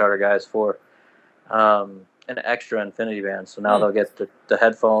 to Kickstarter guys for an extra infinity band. So now they'll get the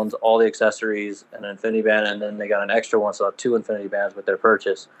headphones, all the accessories, and an infinity band, and then they got an extra one, so 2 infinity bands with their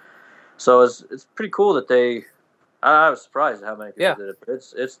purchase. So it's pretty cool that they. I was surprised at how many people did it, but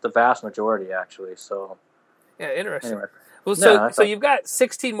it's the vast majority actually. So yeah, interesting. Anyway. Well, so you've got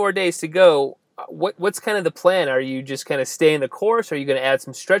 16 more days to go. What's kind of the plan? Are you just kind of staying the course? Are you going to add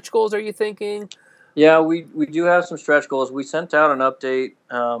some stretch goals? Are you thinking? Yeah, we do have some stretch goals. We sent out an update.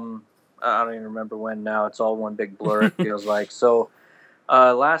 I don't even remember when now. It's all one big blur, it feels like. So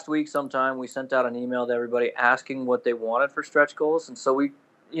last week sometime we sent out an email to everybody asking what they wanted for stretch goals. And so we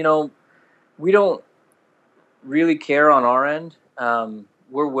don't really care on our end.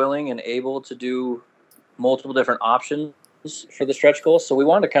 We're willing and able to do multiple different options for the stretch goals. So we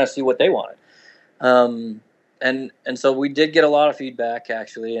wanted to kind of see what they wanted. And so we did get a lot of feedback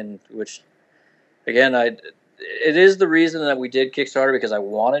actually, and which... Again, it is the reason that we did Kickstarter because I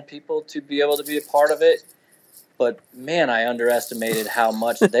wanted people to be able to be a part of it. But, man, I underestimated how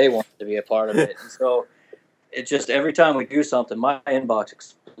much they wanted to be a part of it. And so it just every time we do something, my inbox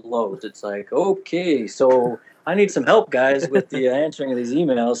explodes. It's like, okay, so I need some help, guys, with the answering of these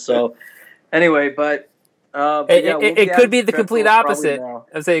emails. So anyway, but... it could be the complete opposite.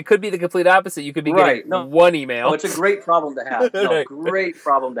 I'd say it could be the complete opposite. You could be getting one email. Oh, it's a great problem to have. No, great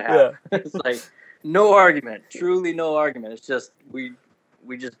problem to have. Yeah. It's like... No argument, truly no argument. It's just we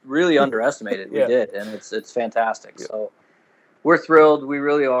just really underestimated. We did, and it's fantastic. Yeah. So we're thrilled. We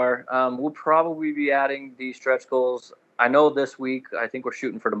really are. We'll probably be adding these stretch goals. I know this week. I think we're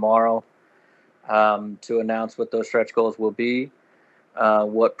shooting for tomorrow to announce what those stretch goals will be,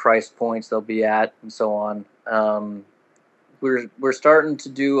 what price points they'll be at, and so on. We're starting to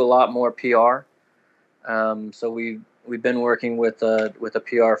do a lot more PR. So we've been working with a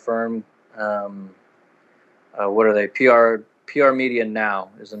PR firm. What are they? PR Media Now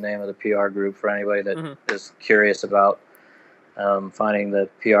is the name of the PR group for anybody that is curious about finding the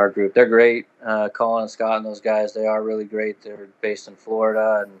PR group. They're great. Colin and Scott and those guys, they are really great. They're based in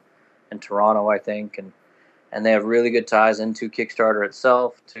Florida and Toronto, I think, and they have really good ties into Kickstarter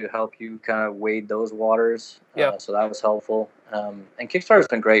itself to help you kind of wade those waters. Yeah. So that was helpful. And Kickstarter's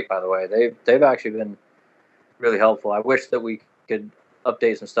been great, by the way. They've actually been really helpful. I wish that we could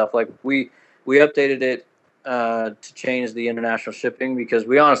update some stuff. Like we updated it to change the international shipping because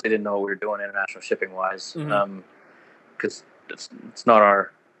we honestly didn't know what we were doing international shipping wise. Because it's not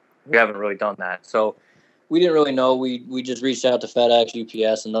we haven't really done that. So we didn't really know. We just reached out to FedEx,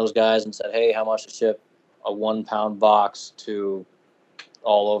 UPS, and those guys and said, hey, how much to ship a 1 pound box to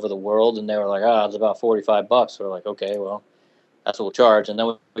all over the world? And they were like, it's about $45. So we're like, okay, well, that's what we'll charge. And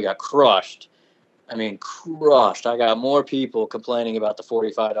then we got crushed. I mean, crushed. I got more people complaining about the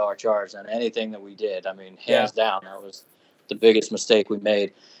 $45 charge than anything that we did. I mean, hands down, that was the biggest mistake we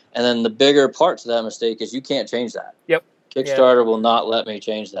made. And then the bigger part to that mistake is you can't change that. Yep. Kickstarter will not let me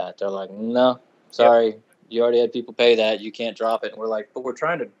change that. They're like, no, sorry. Yep. You already had people pay that. You can't drop it. And we're like, but we're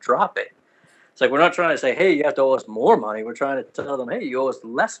trying to drop it. It's like we're not trying to say, hey, you have to owe us more money. We're trying to tell them, hey, you owe us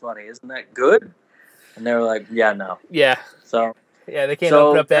less money. Isn't that good? And they were like, yeah, no. Yeah. So they can't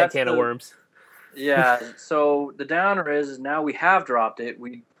open up that can of worms. Yeah, so the downer is now we have dropped it,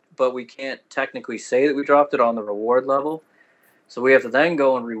 but we can't technically say that we dropped it on the reward level. So we have to then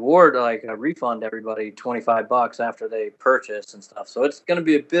go and refund everybody $25 after they purchase and stuff. So it's going to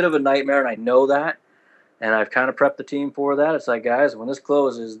be a bit of a nightmare, and I know that. And I've kind of prepped the team for that. It's like, guys, when this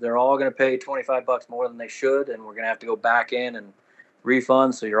closes, they're all going to pay $25 more than they should, and we're going to have to go back in and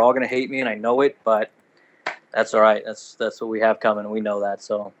refund. So you're all going to hate me, and I know it, but that's all right. That's what we have coming, and we know that.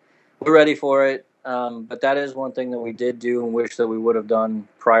 So we're ready for it, but that is one thing that we did do and wish that we would have done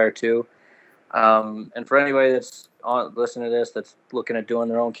prior to. And for anybody that's listening to this that's looking at doing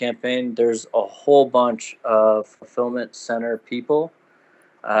their own campaign, there's a whole bunch of fulfillment center people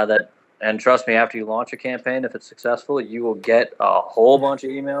and trust me, after you launch a campaign, if it's successful, you will get a whole bunch of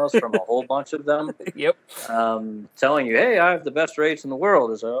emails from a whole bunch of them. Yep. Telling you, hey, I have the best rates in the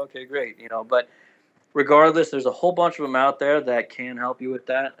world. Is okay, great. But regardless, there's a whole bunch of them out there that can help you with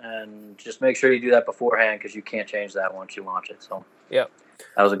that, and just make sure you do that beforehand because you can't change that once you launch it. So, yep,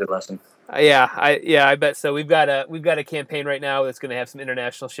 that was a good lesson. I bet so. We've got a campaign right now that's going to have some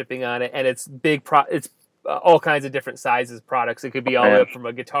international shipping on it, and it's big. It's all kinds of different sizes products. It could be all the way up from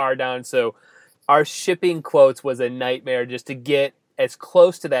a guitar down. So our shipping quotes was a nightmare just to get as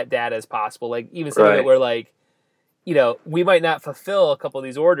close to that data as possible. Like even some of it where like, we might not fulfill a couple of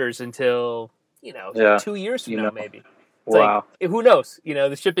these orders until, 2 years from now, maybe. It's wow. Like, who knows?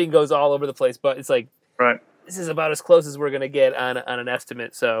 The shipping goes all over the place, but it's like, this is about as close as we're going to get on an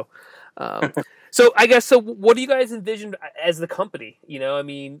estimate. So, so I guess, what do you guys envision as the company?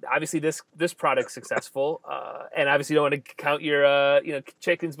 Obviously this product's successful, and obviously you don't want to count your,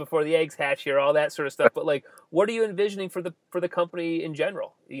 chickens before the eggs hatch here, all that sort of stuff. But like, what are you envisioning for the company in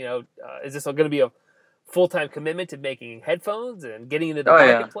general? Is this going to be a full-time commitment to making headphones and getting into the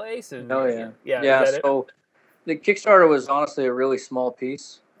marketplace? And So the Kickstarter was honestly a really small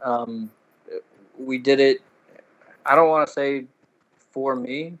piece. We did it, I don't want to say for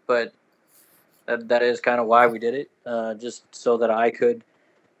me, but that is kind of why we did it, just so that I could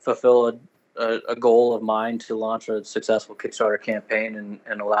fulfill a goal of mine to launch a successful Kickstarter campaign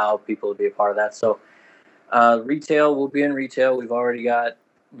and allow people to be a part of that. So retail, we'll be in retail. We've already got,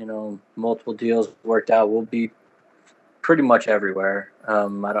 multiple deals worked out. We'll be pretty much everywhere. I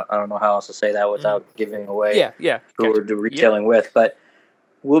don't know how else to say that without giving away who we're retailing with, but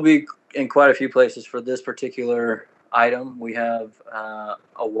we'll be in quite a few places for this particular item. We have a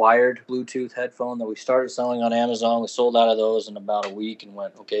wired Bluetooth headphone that we started selling on Amazon. We sold out of those in about a week and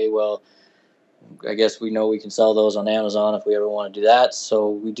went, okay, well, I guess we know we can sell those on Amazon if we ever want to do that.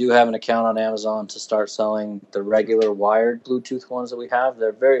 So we do have an account on Amazon to start selling the regular wired Bluetooth ones that we have.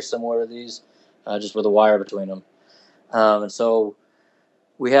 They're very similar to these, just with a wire between them. And so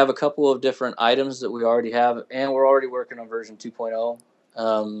we have a couple of different items that we already have, and we're already working on version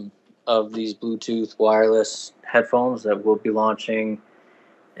 2.0 of these Bluetooth wireless headphones that we'll be launching,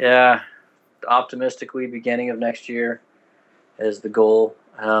 optimistically beginning of next year is the goal.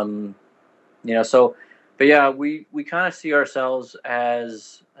 We kind of see ourselves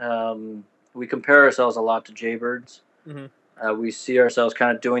as, we compare ourselves a lot to Jaybirds. Mm-hmm. We see ourselves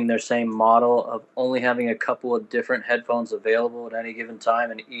kind of doing their same model of only having a couple of different headphones available at any given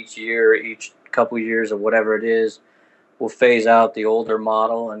time, and each couple of years or whatever it is, we'll phase out the older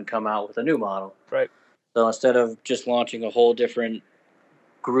model and come out with a new model. Right. So instead of just launching a whole different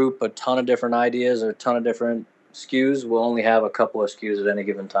group, a ton of different ideas or a ton of different SKUs, we'll only have a couple of SKUs at any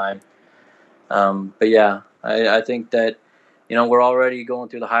given time. I think that, we're already going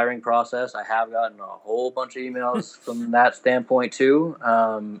through the hiring process. I have gotten a whole bunch of emails from that standpoint too.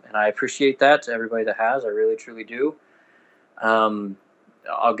 And I appreciate that to everybody that has. I really, truly do.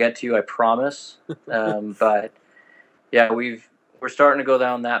 I'll get to you, I promise. But yeah, we're starting to go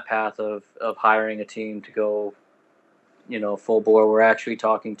down that path of hiring a team to go, full bore. We're actually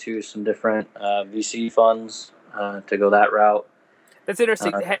talking to some different VC funds to go that route. That's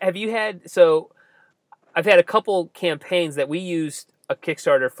interesting. Have you had, so I've had a couple campaigns that we used a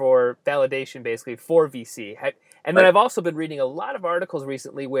Kickstarter for validation, basically for VC. And then I've also been reading a lot of articles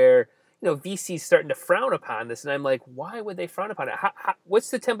recently where, VC's starting to frown upon this. And I'm like, why would they frown upon it? What's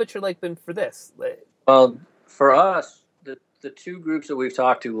the temperature like been for this? Well, for us, the two groups that we've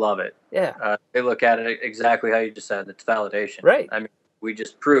talked to love it. Yeah. They look at it exactly how you just said. It's validation. Right. I mean, we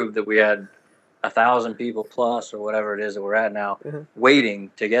just proved that we had 1,000 people plus or whatever it is that we're at now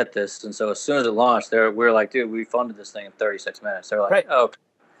waiting to get this. And so as soon as it launched, we're like, dude, we funded this thing in 36 minutes. They're like, oh,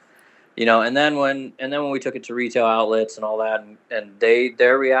 and then when we took it to retail outlets and all that, and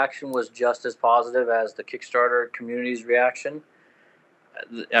their reaction was just as positive as the Kickstarter community's reaction.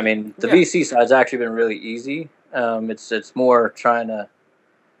 I mean, the VC side's actually been really easy. It's more trying to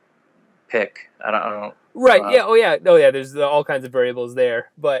pick. I don't. Right. Yeah. Oh, yeah. Oh, yeah. There's all kinds of variables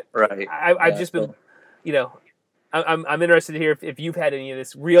there, but right. I've just been, I'm interested to hear if you've had any of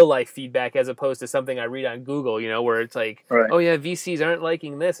this real life feedback as opposed to something I read on Google, where it's like, oh yeah, VCs aren't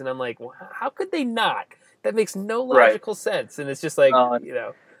liking this, and I'm like, well, how could they not? That makes no logical sense, and it's just like,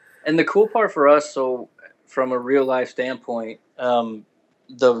 And the cool part for us, so from a real life standpoint,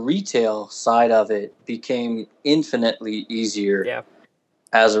 the retail side of it became infinitely easier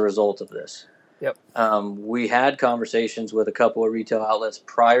as a result of this. Yep. We had conversations with a couple of retail outlets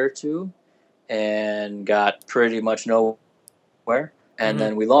prior to, and got pretty much nowhere. And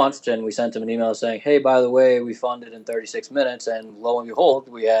then we launched, and we sent them an email saying, hey, by the way, we funded in 36 minutes. And lo and behold,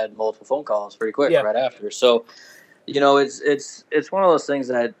 we had multiple phone calls pretty quick right after. So, it's one of those things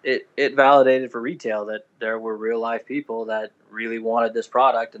that it validated for retail that there were real life people that really wanted this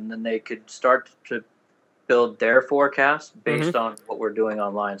product, and then they could start to build their forecast based on what we're doing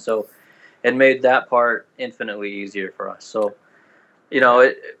online. So it made that part infinitely easier for us. So,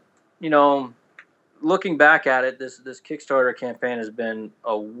 looking back at it, this Kickstarter campaign has been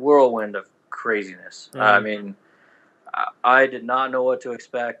a whirlwind of craziness. I mean, I did not know what to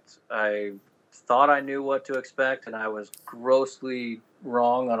expect. I thought I knew what to expect, and I was grossly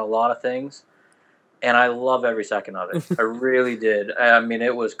wrong on a lot of things. And I love every second of it. I really did. I mean,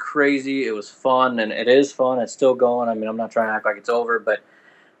 it was crazy. It was fun, and it is fun. It's still going. I mean, I'm not trying to act like it's over, but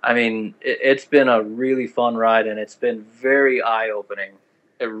I mean, it's been a really fun ride, and it's been very eye-opening.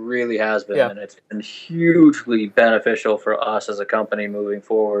 It really has been, and it's been hugely beneficial for us as a company moving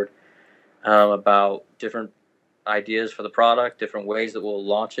forward about different ideas for the product, different ways that we'll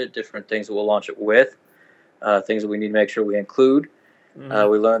launch it, different things that we'll launch it with, things that we need to make sure we include. We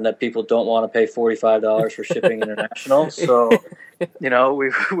learned that people don't want to pay $45 for shipping international, so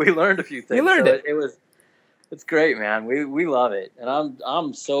we learned a few things. You learned it. It's great, man. We love it, and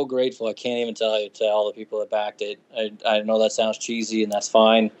I'm so grateful. I can't even tell you to all the people that backed it. I know that sounds cheesy, and that's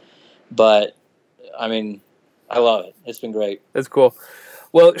fine, but I mean, I love it. It's been great. That's cool.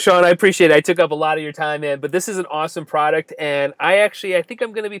 Well, Sean, I appreciate it. I took up a lot of your time, man, but this is an awesome product, and I think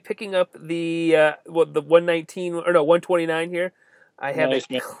I'm going to be picking up the 129 here. I have it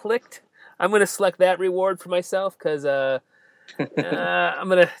clicked. I'm going to select that reward for myself because I'm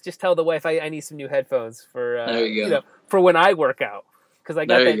going to just tell the wife I need some new headphones for for when I work out, because I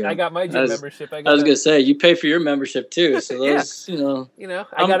got my gym membership. I was going to say, you pay for your membership too, so those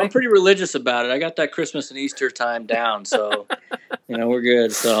I'm pretty religious about it. I got that Christmas and Easter time down, so we're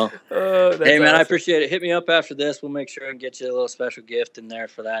good. So hey, man, awesome. I appreciate it. Hit me up after this. We'll make sure and get you a little special gift in there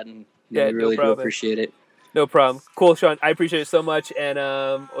for that, and we really do appreciate it. No problem. Cool, Sean. I appreciate it so much, and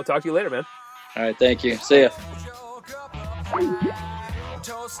we'll talk to you later, man. All right, thank you. See ya.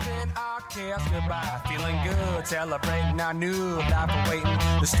 Toasting our cares goodbye, feeling good, celebrating our new life, waiting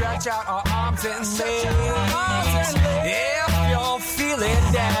to stretch out our arms and legs. If you're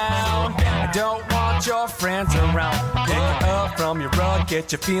feeling down, I don't want your friends around. Pick it up from your rug,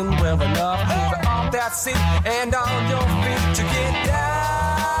 get you feeling well enough. Move it off that seat and on your feet to get down.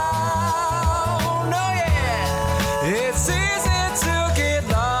 Oh yeah, it's easy to get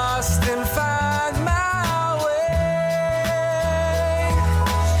lost and find my way.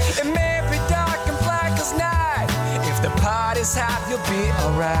 It may be dark and black as night. If the party's hot, you'll be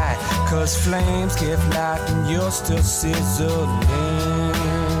alright. 'Cause flames give light and you're still sizzling.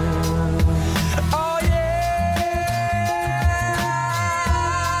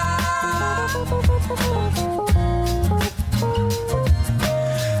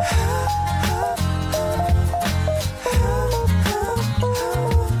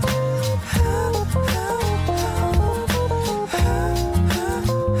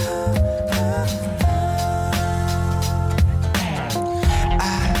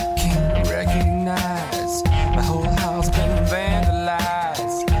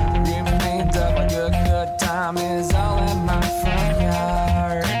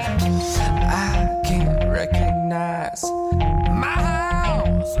 Oh my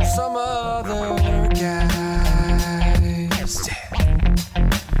house or some other